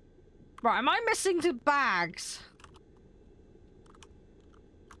 Right, am I missing the bags?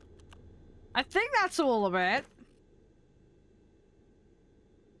 I think that's all of it.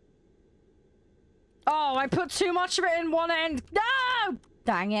 Oh, I put too much of it in one end. No!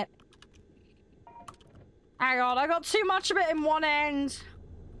 Dang it. Hang on, I got too much of it in one end.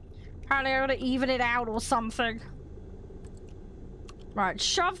 Apparently I gotta even it out or something. Right,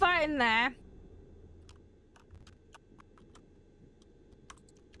 shove that in there.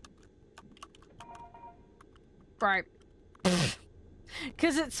 Right.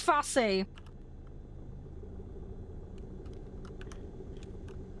 Because it's fussy.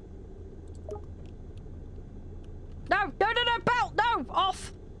 No, belt, no,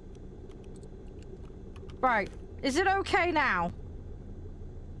 off. Right, is it okay now?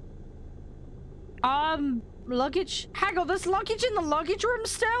 Luggage? Hang on, there's luggage in the luggage room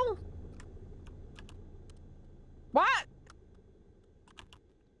still? What?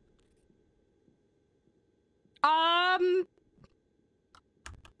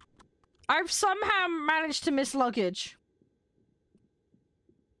 I've somehow managed to miss luggage.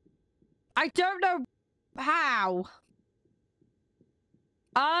 I don't know how.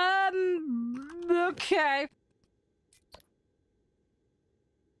 Okay.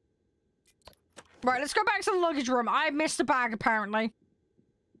 Right, let's go back to the luggage room. I missed a bag, apparently.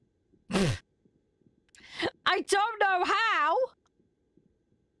 I don't know how,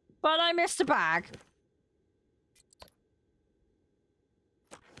 but I missed a bag.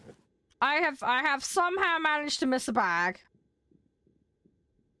 I have somehow managed to miss a bag.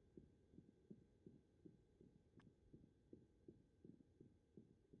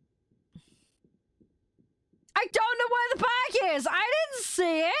 I don't know where the bag is. I didn't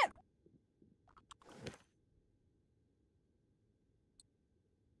see it.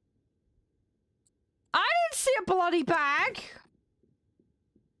 I didn't see a bloody bag.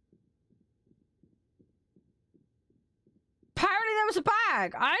 Apparently there was a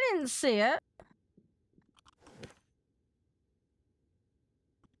bag. I didn't see it.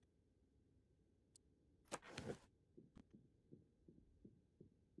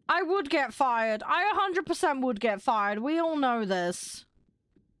 I would get fired. I 100% would get fired. We all know this.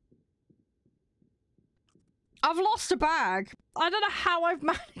 I've lost a bag. I don't know how I've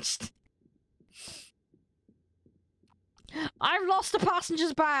managed. I've lost a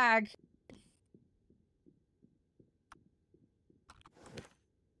passenger's bag.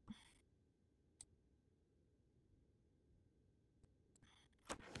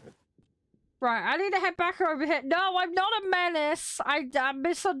 Right, I need to head back over here. No, I'm not a menace. I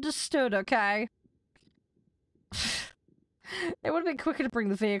misunderstood, okay? It would have been quicker to bring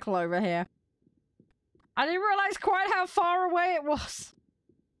the vehicle over here. I didn't realize quite how far away it was.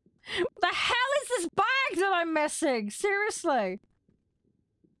 What the hell is this bag that I'm missing? Seriously.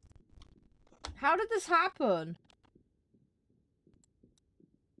 How did this happen?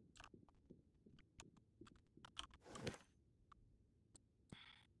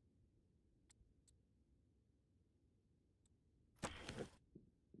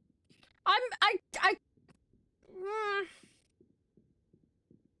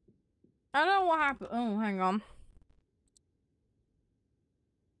 I don't know what happened. Oh, hang on.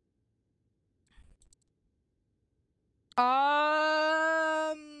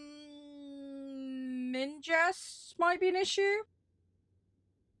 Ingest might be an issue.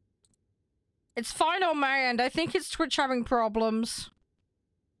 It's fine on my end. I think it's Twitch having problems.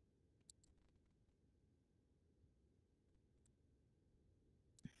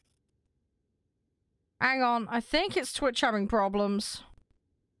 Hang on. I think it's Twitch having problems.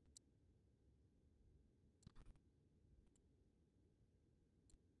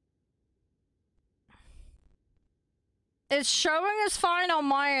 It's showing as fine on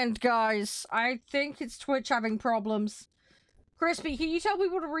my end, guys. I think it's Twitch having problems. Crispy, can you tell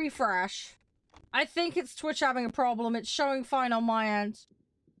people to refresh? I think it's Twitch having a problem. It's showing fine on my end.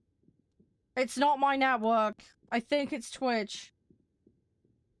 It's not my network. I think it's Twitch.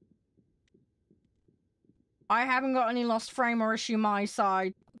 I haven't got any lost frame or issue my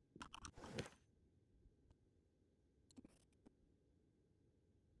side.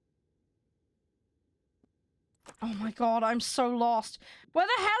 Oh my god, I'm so lost. Where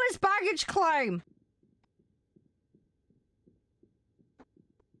the hell is baggage claim?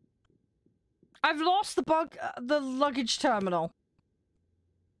 I've lost the luggage terminal.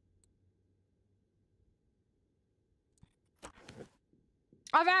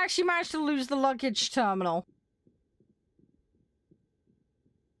 I've actually managed to lose the luggage terminal.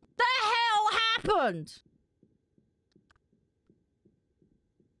 The hell happened?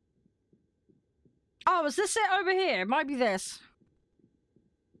 Oh, is this it over here? It might be this.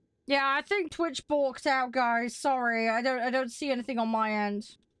 Yeah, I think Twitch balked out, guys. Sorry, I don't see anything on my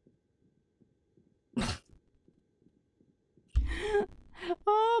end.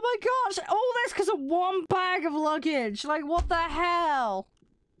 Oh my gosh, all this because of one bag of luggage. Like, what the hell?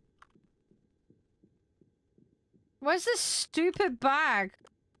 Where's this stupid bag?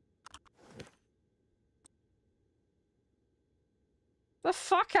 The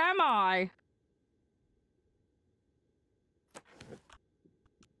fuck am I?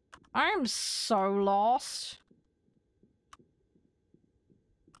 I am so lost.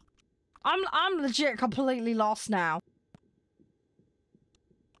 I'm legit completely lost now.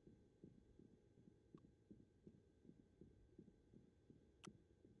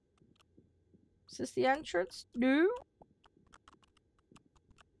 Is this the entrance? No.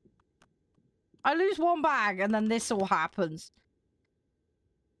 I lose one bag and then this all happens.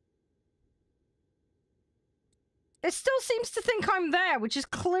 It still seems to think I'm there, which is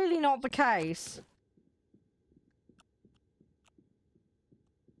clearly not the case.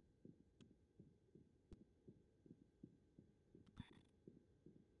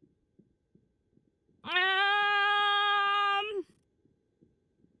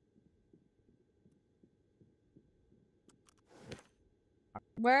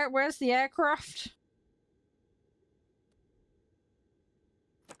 Where's the aircraft?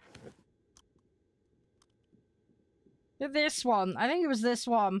 This one. I think it was this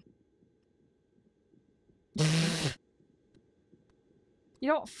one. You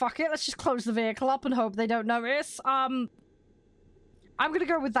know what? Fuck it. Let's just close the vehicle up and hope they don't notice. I'm gonna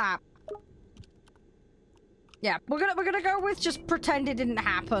go with that. Yeah, we're gonna go with just pretend it didn't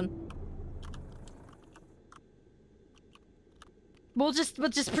happen. We'll just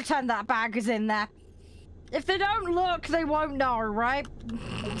pretend that bag is in there. If they don't look, they won't know, right?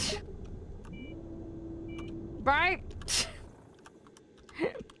 Right?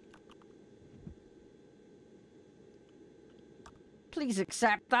 Please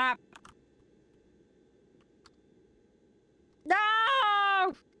accept that. No!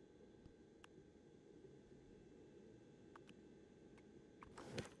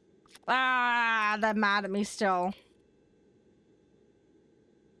 Ah, they're mad at me still.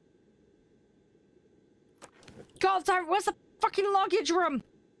 God damn, where's the fucking luggage room?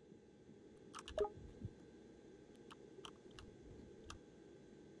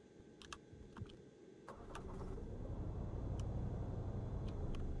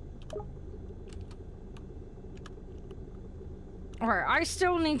 Alright, I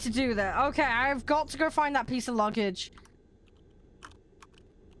still need to do that. Okay, I've got to go find that piece of luggage.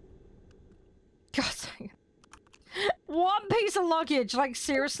 God dang it. One piece of luggage, like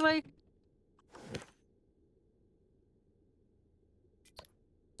seriously?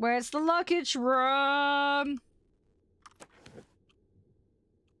 Where's the luggage room?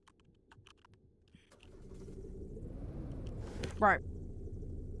 Right.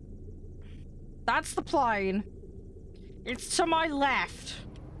 That's the plane. It's to my left.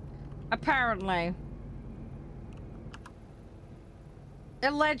 Apparently.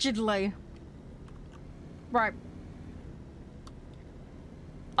 Allegedly. Right.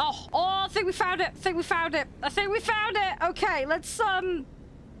 Oh, I think we found it. I think we found it. Okay, let's,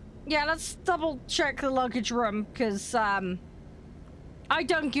 yeah, let's double check the luggage room, because, I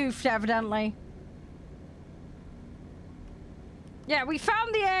done goofed, evidently. Yeah, we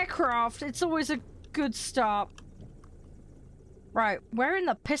found the aircraft. It's always a good start. Right, where in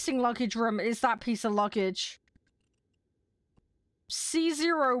the pissing luggage room is that piece of luggage?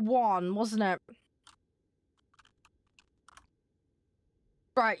 C01, wasn't it?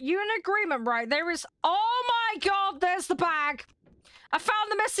 Right, you in agreement, right? There is... Oh my god, there's the bag! I found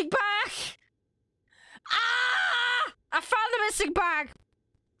the missing bag! Ah! I found the missing bag!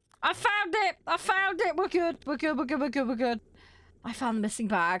 I found it! We're good. I found the missing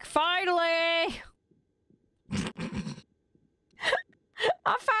bag. Finally!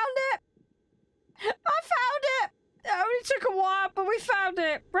 I found it! It only took a while, but we found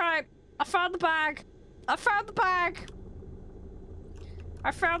it. Right. I found the bag.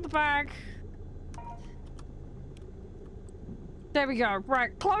 There we go.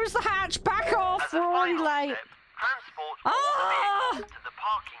 Right. Close the hatch. Back off. We're already late. Transport all the vehicles to the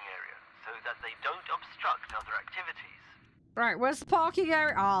parking area so that they don't obstruct other activities. Right. Where's the parking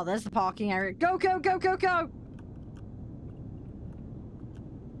area? Oh, there's the parking area. Go.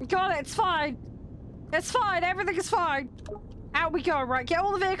 Got it. It's fine. Everything is fine. Out we go. Right. Get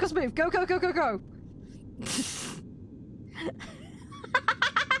all the vehicles moved. Go.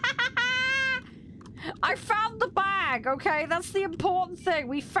 I found the bag, okay? That's the important thing.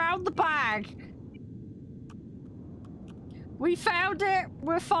 We found the bag. We found it.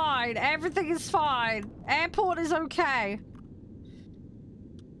 We're fine. Everything is fine. Airport is okay.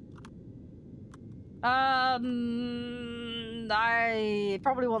 I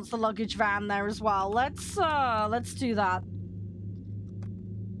probably wants the luggage van there as well. Let's do that.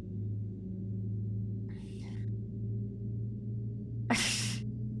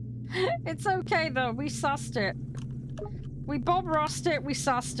 It's okay though. We sussed it. We Bob Rossed it, we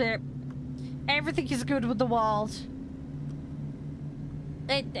sussed it. Everything is good with the world.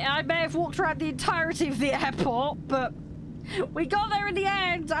 I may have walked around the entirety of the airport, but we got there in the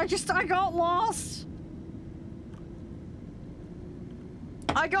end. I got lost.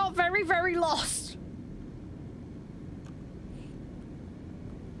 I got very, very lost.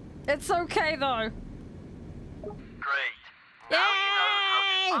 It's okay, though. Great. Yay! Now you know how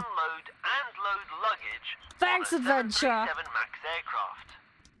to unload and load luggage. Thanks, on a adventure. 737 MAX aircraft.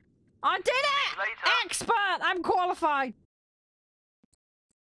 I did it! Later. Expert! I'm qualified.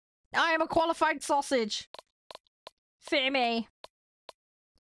 I am a qualified sausage. Fear me.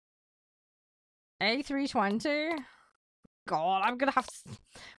 A320. God, I'm gonna have to...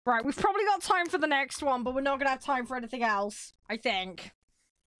 Right, we've probably got time for the next one, but we're not gonna have time for anything else, I think.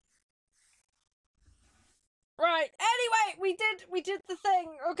 Right, anyway, we did the thing,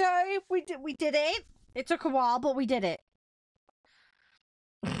 okay? We did it. It took a while, but we did it.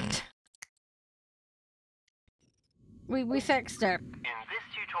 we fixed it. In this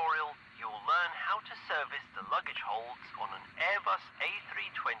tutorial, you'll learn how to service the luggage holds on an Airbus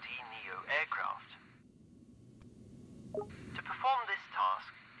A320neo aircraft. To perform this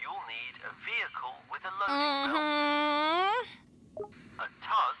task, you'll need a vehicle with a loading belt, a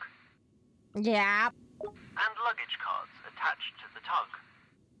tug, Yeah. and luggage carts attached to the tug.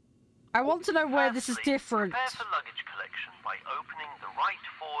 I want to know where this is Firstly, different. Prepare for luggage collection by opening the right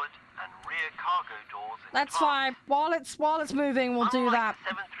forward and rear cargo doors in That's advance. fine. While it's moving, we'll do that.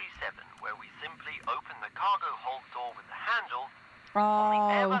 Unlike the 737, where we simply open the cargo hold door with the handle, on the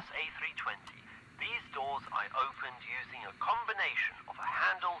Oh. Airbus A320, these doors I opened using a combination of a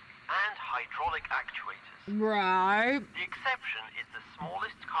handle and hydraulic actuators. Right. The exception is the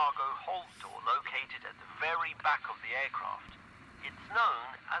smallest cargo hold door located at the very back of the aircraft. It's known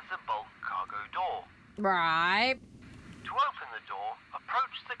as the bulk cargo door. Right. To open the door,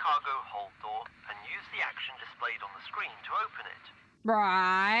 approach the cargo hold door and use the action displayed on the screen to open it.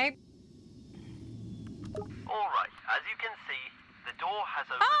 Right. Alright, as you can see, the door has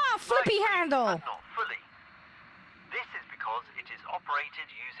opened Ah, flippy slightly, handle. but not fully. This is because it is operated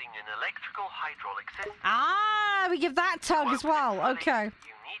using an electrical hydraulic system. Ah, we give that tug as well. Okay.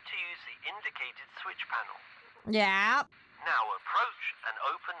 You need to use the indicated switch panel. Yeah. Now approach and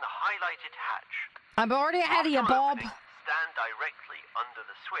open the highlighted hatch. I'm already ahead of you, After Bob. opening, stand directly under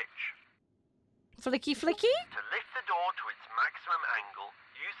the switch. Flicky flicky. To lift the door to its maximum angle,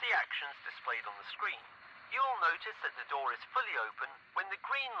 use the actions displayed on the screen. You'll notice that the door is fully open when the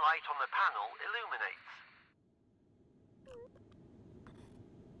green light on the panel illuminates.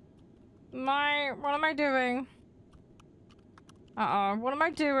 What am I doing? Uh-oh, what am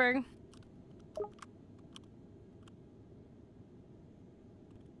I doing?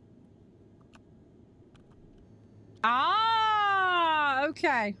 Ah,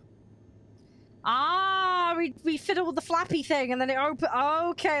 okay. Ah, we fiddle the flappy thing and then it open.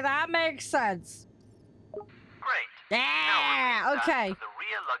 Okay, that makes sense. Great. Yeah, Now remove that okay. for the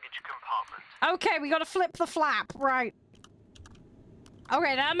rear luggage compartment. Okay, we gotta flip the flap, right.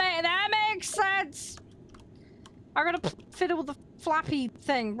 Okay, that makes sense. I gotta fiddle the flappy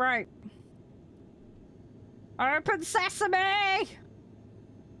thing, right. Open sesame!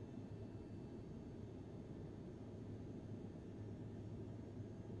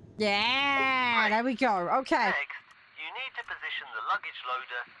 Yeah, there we go, okay. Next, you need to position the luggage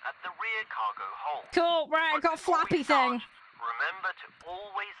loader at the rear cargo hold. Cool, right, I But got a before we flappy thing. start, remember to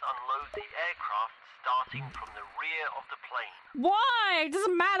always unload the aircraft starting from the rear of the plane. Why? It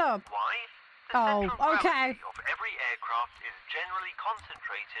doesn't matter. Why? The Oh, central okay. gravity of every aircraft is generally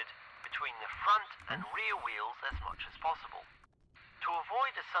concentrated between the front and rear wheels as much as possible. To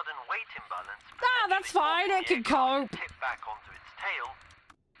avoid a sudden weight imbalance, Ah, that's fine, it can cope. tip back onto its tail,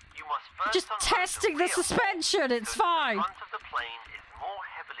 you must first Just unload testing the rear hold suspension, it's so that fine. The front of the plane is more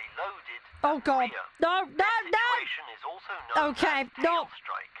heavily loaded Oh than god. the rear. No, no, This no! situation is also known Okay, as no. tail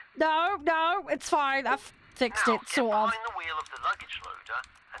strike. No, it's fine. I've fixed Now, it, sort get of. behind the wheel of the luggage loader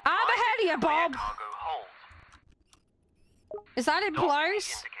and I'm slide ahead of it you, to the rear Bob. cargo hold. Is that in Stop in the place?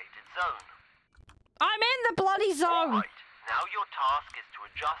 indicated zone. I'm in the bloody zone. Alright, now your task is to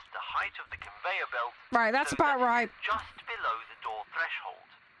adjust the height of the conveyor belt Right, that's so about that right. it's just below the door threshold.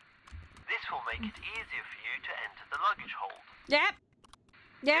 This will make it easier for you to enter the luggage hold. Yep.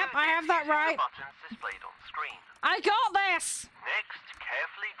 Yep, Do I this have that using right. The buttons displayed on screen. I got this. Next,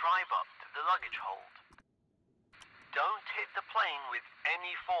 carefully drive up to the luggage hold. Don't hit the plane with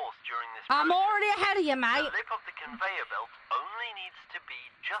any force during this I'm process. already ahead of you, The mate. lip of the conveyor belt only needs to be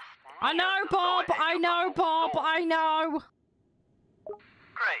just near I know, the lower Bob. edge I of the know, hold Bob. door. I know.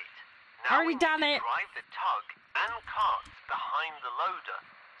 Great. Now Already we need done to it. drive the tug and carts behind the loader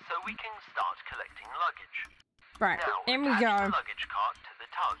so we can start collecting luggage. Right, Now, in we attach go. the luggage cart to the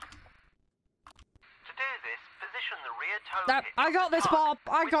tug. To do this, position the rear tow That, hitch I of got the this, tug Bob.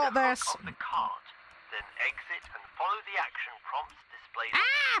 I with got the hook this. of the cart. Then exit and follow the action prompts displayed on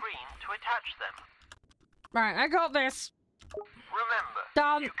the screen to attach them. Right, I got this. Remember,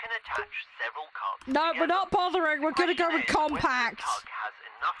 Done. you can attach several carts No, together. we're not bothering. We're gonna go with Question is whether compact. the tug has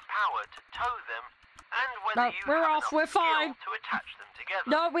enough power to tow them, and No, whether you we're have off. enough We're fine. skill to attach them together.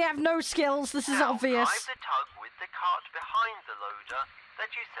 No, we have no skills. This is Now, obvious. drive the tug with the cart behind the loader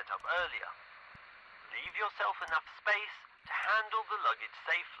that you set up earlier. Leave yourself enough space to handle the luggage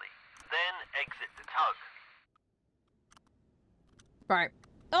safely. Then exit the tug. Right,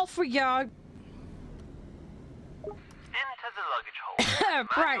 off we go. Enter the luggage hold.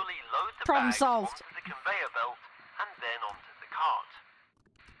 Right. Manually load the Problem bags solved. onto the conveyor belt and then onto the cart.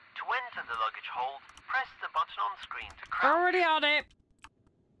 To enter the luggage hold, press the button on screen to crouch. Already on it.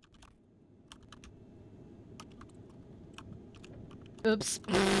 Oops.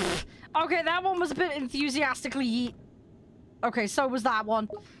 Okay, that one was a bit enthusiastically. Okay, so was that one.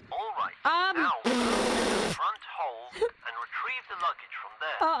 All right. Now, open the front hold and retrieve the luggage from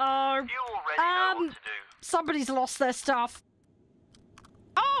there. Uh-oh. You already know what to do. Somebody's lost their stuff.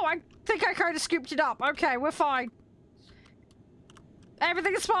 Oh, I think I kind of scooped it up. Okay, we're fine.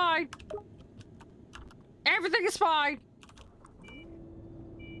 Everything is fine. Everything is fine.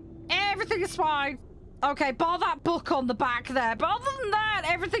 Everything is fine. Okay, bar that book on the back there. But other than that,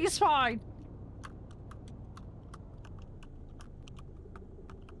 everything is fine.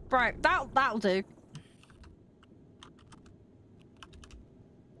 Right, that'll do.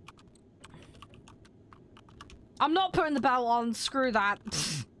 I'm not putting the belt on. Screw that.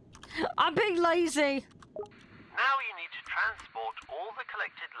 I'm being lazy. Now you need to transport all the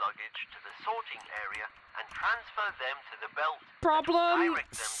collected luggage to the sorting area and transfer them to the belt. that will Problem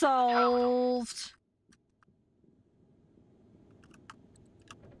direct them to the terminal. solved.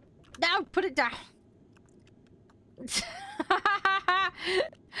 No, put it down.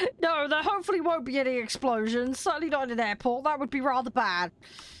 No, there hopefully won't be any explosions. Certainly not in an airport. That would be rather bad.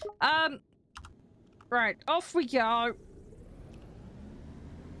 Right, off we go.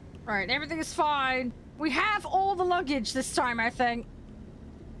 Right, everything is fine. We have all the luggage this time, I think.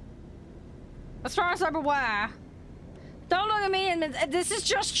 As far as I'm aware. Don't look at me and this is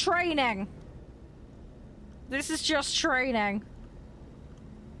just training. This is just training.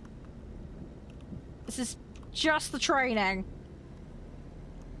 This is just the training.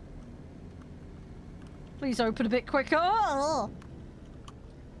 Please open a bit quicker. Oh.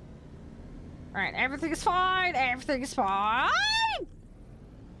 Right, everything is fine. Everything is fine.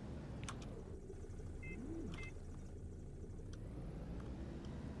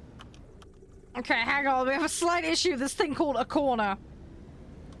 Okay, hang on. We have a slight issue. This thing called a corner.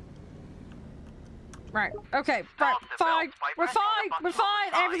 Right. Okay. Right. Fine. We're fine. We're fine.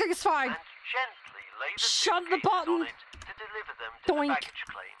 Everything is fine. And gently lay the Shut the suitcases button. on it to deliver them to Doink. the baggage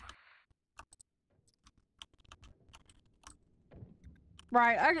claim.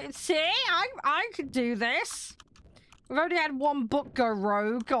 Right. Okay. See, I could do this. We've only had one book go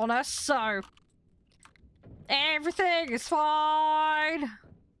rogue on us, so everything is fine.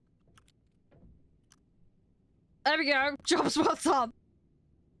 There we go. Job's well done.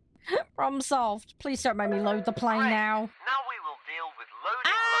 Problem solved. Please don't make me load the plane Great. now. Now we will deal with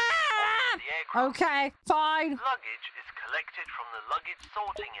loading luggage onto the aircraft. Okay, fine. Luggage is collected from the luggage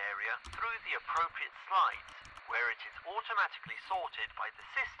sorting area through the appropriate slides, where it is automatically sorted by the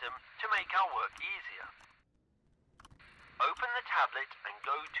system to make our work easier. Open the tablet and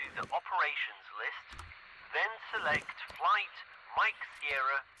go to the operations list, then select Flight Mike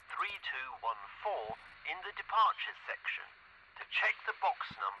Sierra 3214 in the departures section to check the box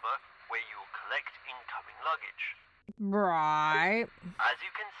number where you will collect incoming luggage. Right. As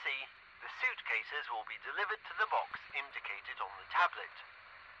you can see, the suitcases will be delivered to the box indicated on the tablet.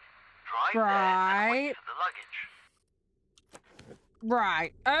 Drive there and wait for the luggage.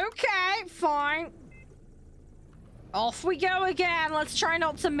 Right. Okay, fine. Off we go again. Let's try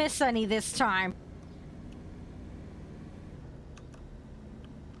not to miss any this time.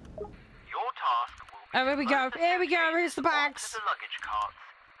 Your task will be Oh, here we go. Here we go. Here's the bags. onto the luggage carts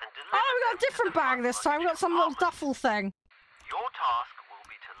and deliver Oh, we got them a to different the bag front this time. We got luggage some little compartment. duffel thing. Your task will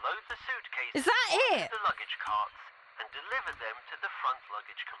be to load the suitcases Is that onto it? the luggage carts and deliver them to the front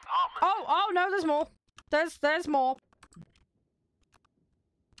luggage compartment. Oh, no, there's more. There's more.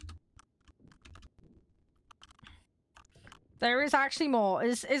 There is actually more.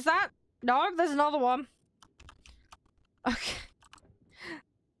 Is that? No, there's another one. Okay.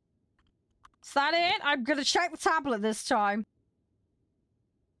 Is that it? I'm gonna check the tablet this time.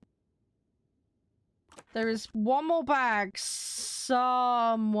 There is one more bag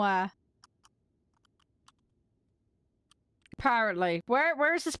somewhere. Apparently.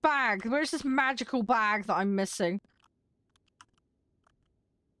 Where's this bag? Where's this magical bag that I'm missing?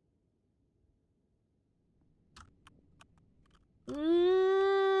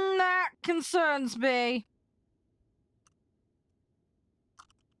 That concerns me.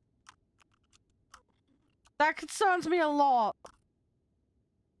 That concerns me a lot.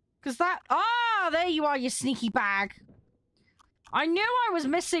 Because that... Ah, there you are, you sneaky bag. I knew I was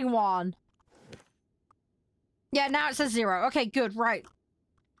missing one. Yeah, now it says 0. Okay, good, right.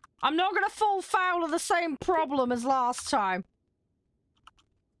 I'm not gonna fall foul of the same problem as last time.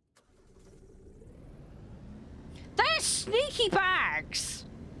 They're sneaky bags.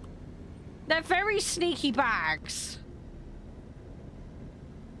 They're very sneaky bags.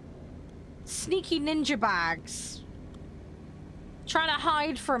 Sneaky ninja bags. Trying to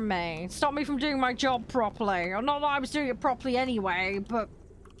hide from me. Stop me from doing my job properly. Or not that I was doing it properly anyway, but...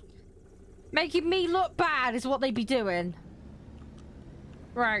 making me look bad is what they'd be doing.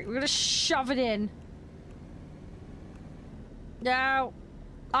 Right, we're gonna shove it in. Now,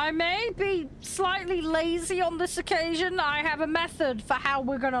 I may be slightly lazy on this occasion. I have a method for how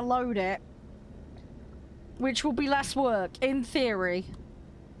we're gonna load it. Which will be less work, in theory.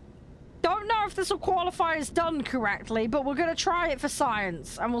 Don't know if this will qualify as done correctly, but we're gonna try it for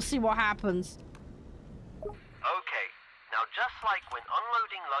science, and we'll see what happens. Okay, now just like when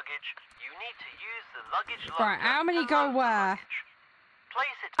unloading luggage, you need to use the luggage loader. Right, how many go where?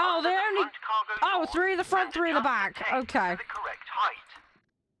 Place it Oh, they only... front cargo Oh, door 3 in the front, 3 in the back. Okay. the correct height.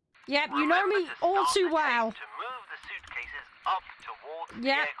 Yep, you know me all too well. To move the suitcases up towards the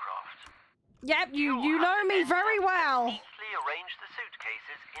Yep. aircraft. Yep, you know me very well. Neatly arrange the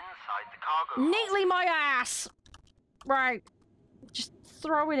suitcases inside the cargo hold. Neatly my ass. Right. Just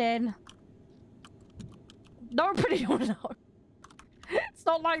throw it in. Nobody will know. It's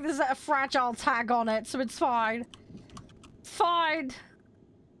not like there's a fragile tag on it, so it's fine. It's fine.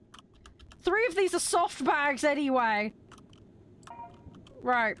 3 of these are soft bags anyway.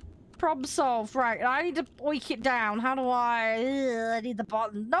 Right. Problem solved. Right. I need to oink it down. How do I... I need the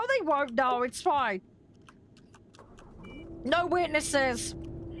button. No, they won't. No, it's fine. No witnesses.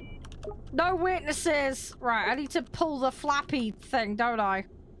 No witnesses. Right. I need to pull the flappy thing, don't I?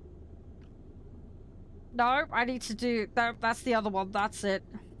 No, I need to do... No, that's the other one. That's it.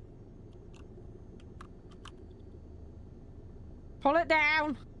 Pull it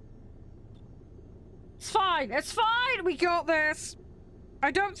down. It's fine. It's fine. We got this. I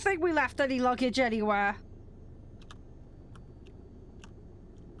don't think we left any luggage anywhere.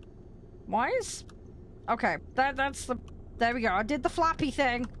 Why is... Okay, that's the... There we go. I did the flappy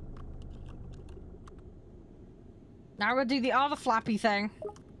thing. Now we're gonna do the other flappy thing.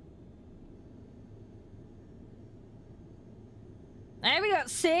 There we go.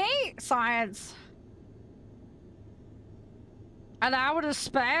 See? Science. An hour to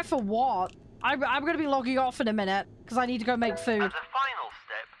spare for what? I'm gonna be logging off in a minute, because I need to go make food. As a final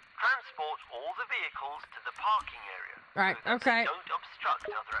step, transport all the vehicles to the parking area. Right, so that okay. they don't obstruct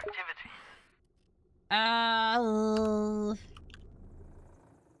other activities.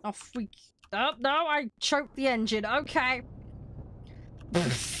 Oh, freak. Oh, no, I choked the engine. Okay.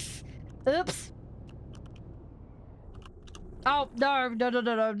 Oops. Oh, no.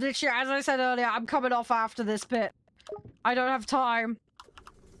 Literally, as I said earlier, I'm coming off after this bit. I don't have time.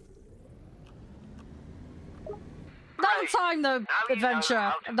 Another time, though,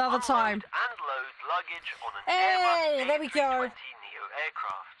 adventure. Another time. Hey, there we go.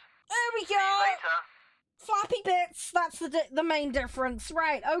 There we go. Flappy bits. That's the main difference.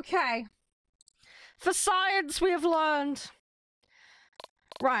 Right, okay. For science, we have learned.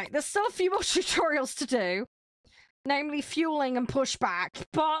 Right, there's still a few more tutorials to do. Namely, fueling and pushback.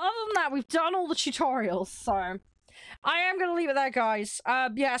 But other than that, we've done all the tutorials, so... I am going to leave it there, guys.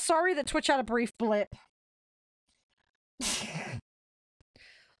 Yeah, sorry that Twitch had a brief blip.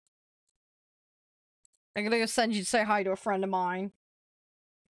 I'm gonna send you to say hi to a friend of mine.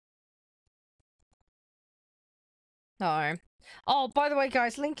 No. Oh, by the way,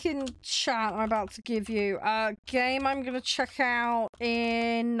 guys, link in chat I'm about to give you. Game I'm gonna check out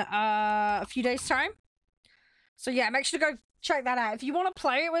in a few days' time. So yeah, make sure to go check that out. If you want to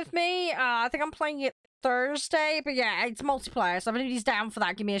play it with me, I think I'm playing it Thursday, but yeah, it's multiplayer, so if anybody's down for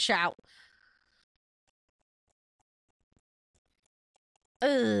that, give me a shout.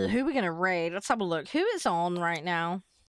 Who are we gonna raid? Let's have a look. Who is on right now?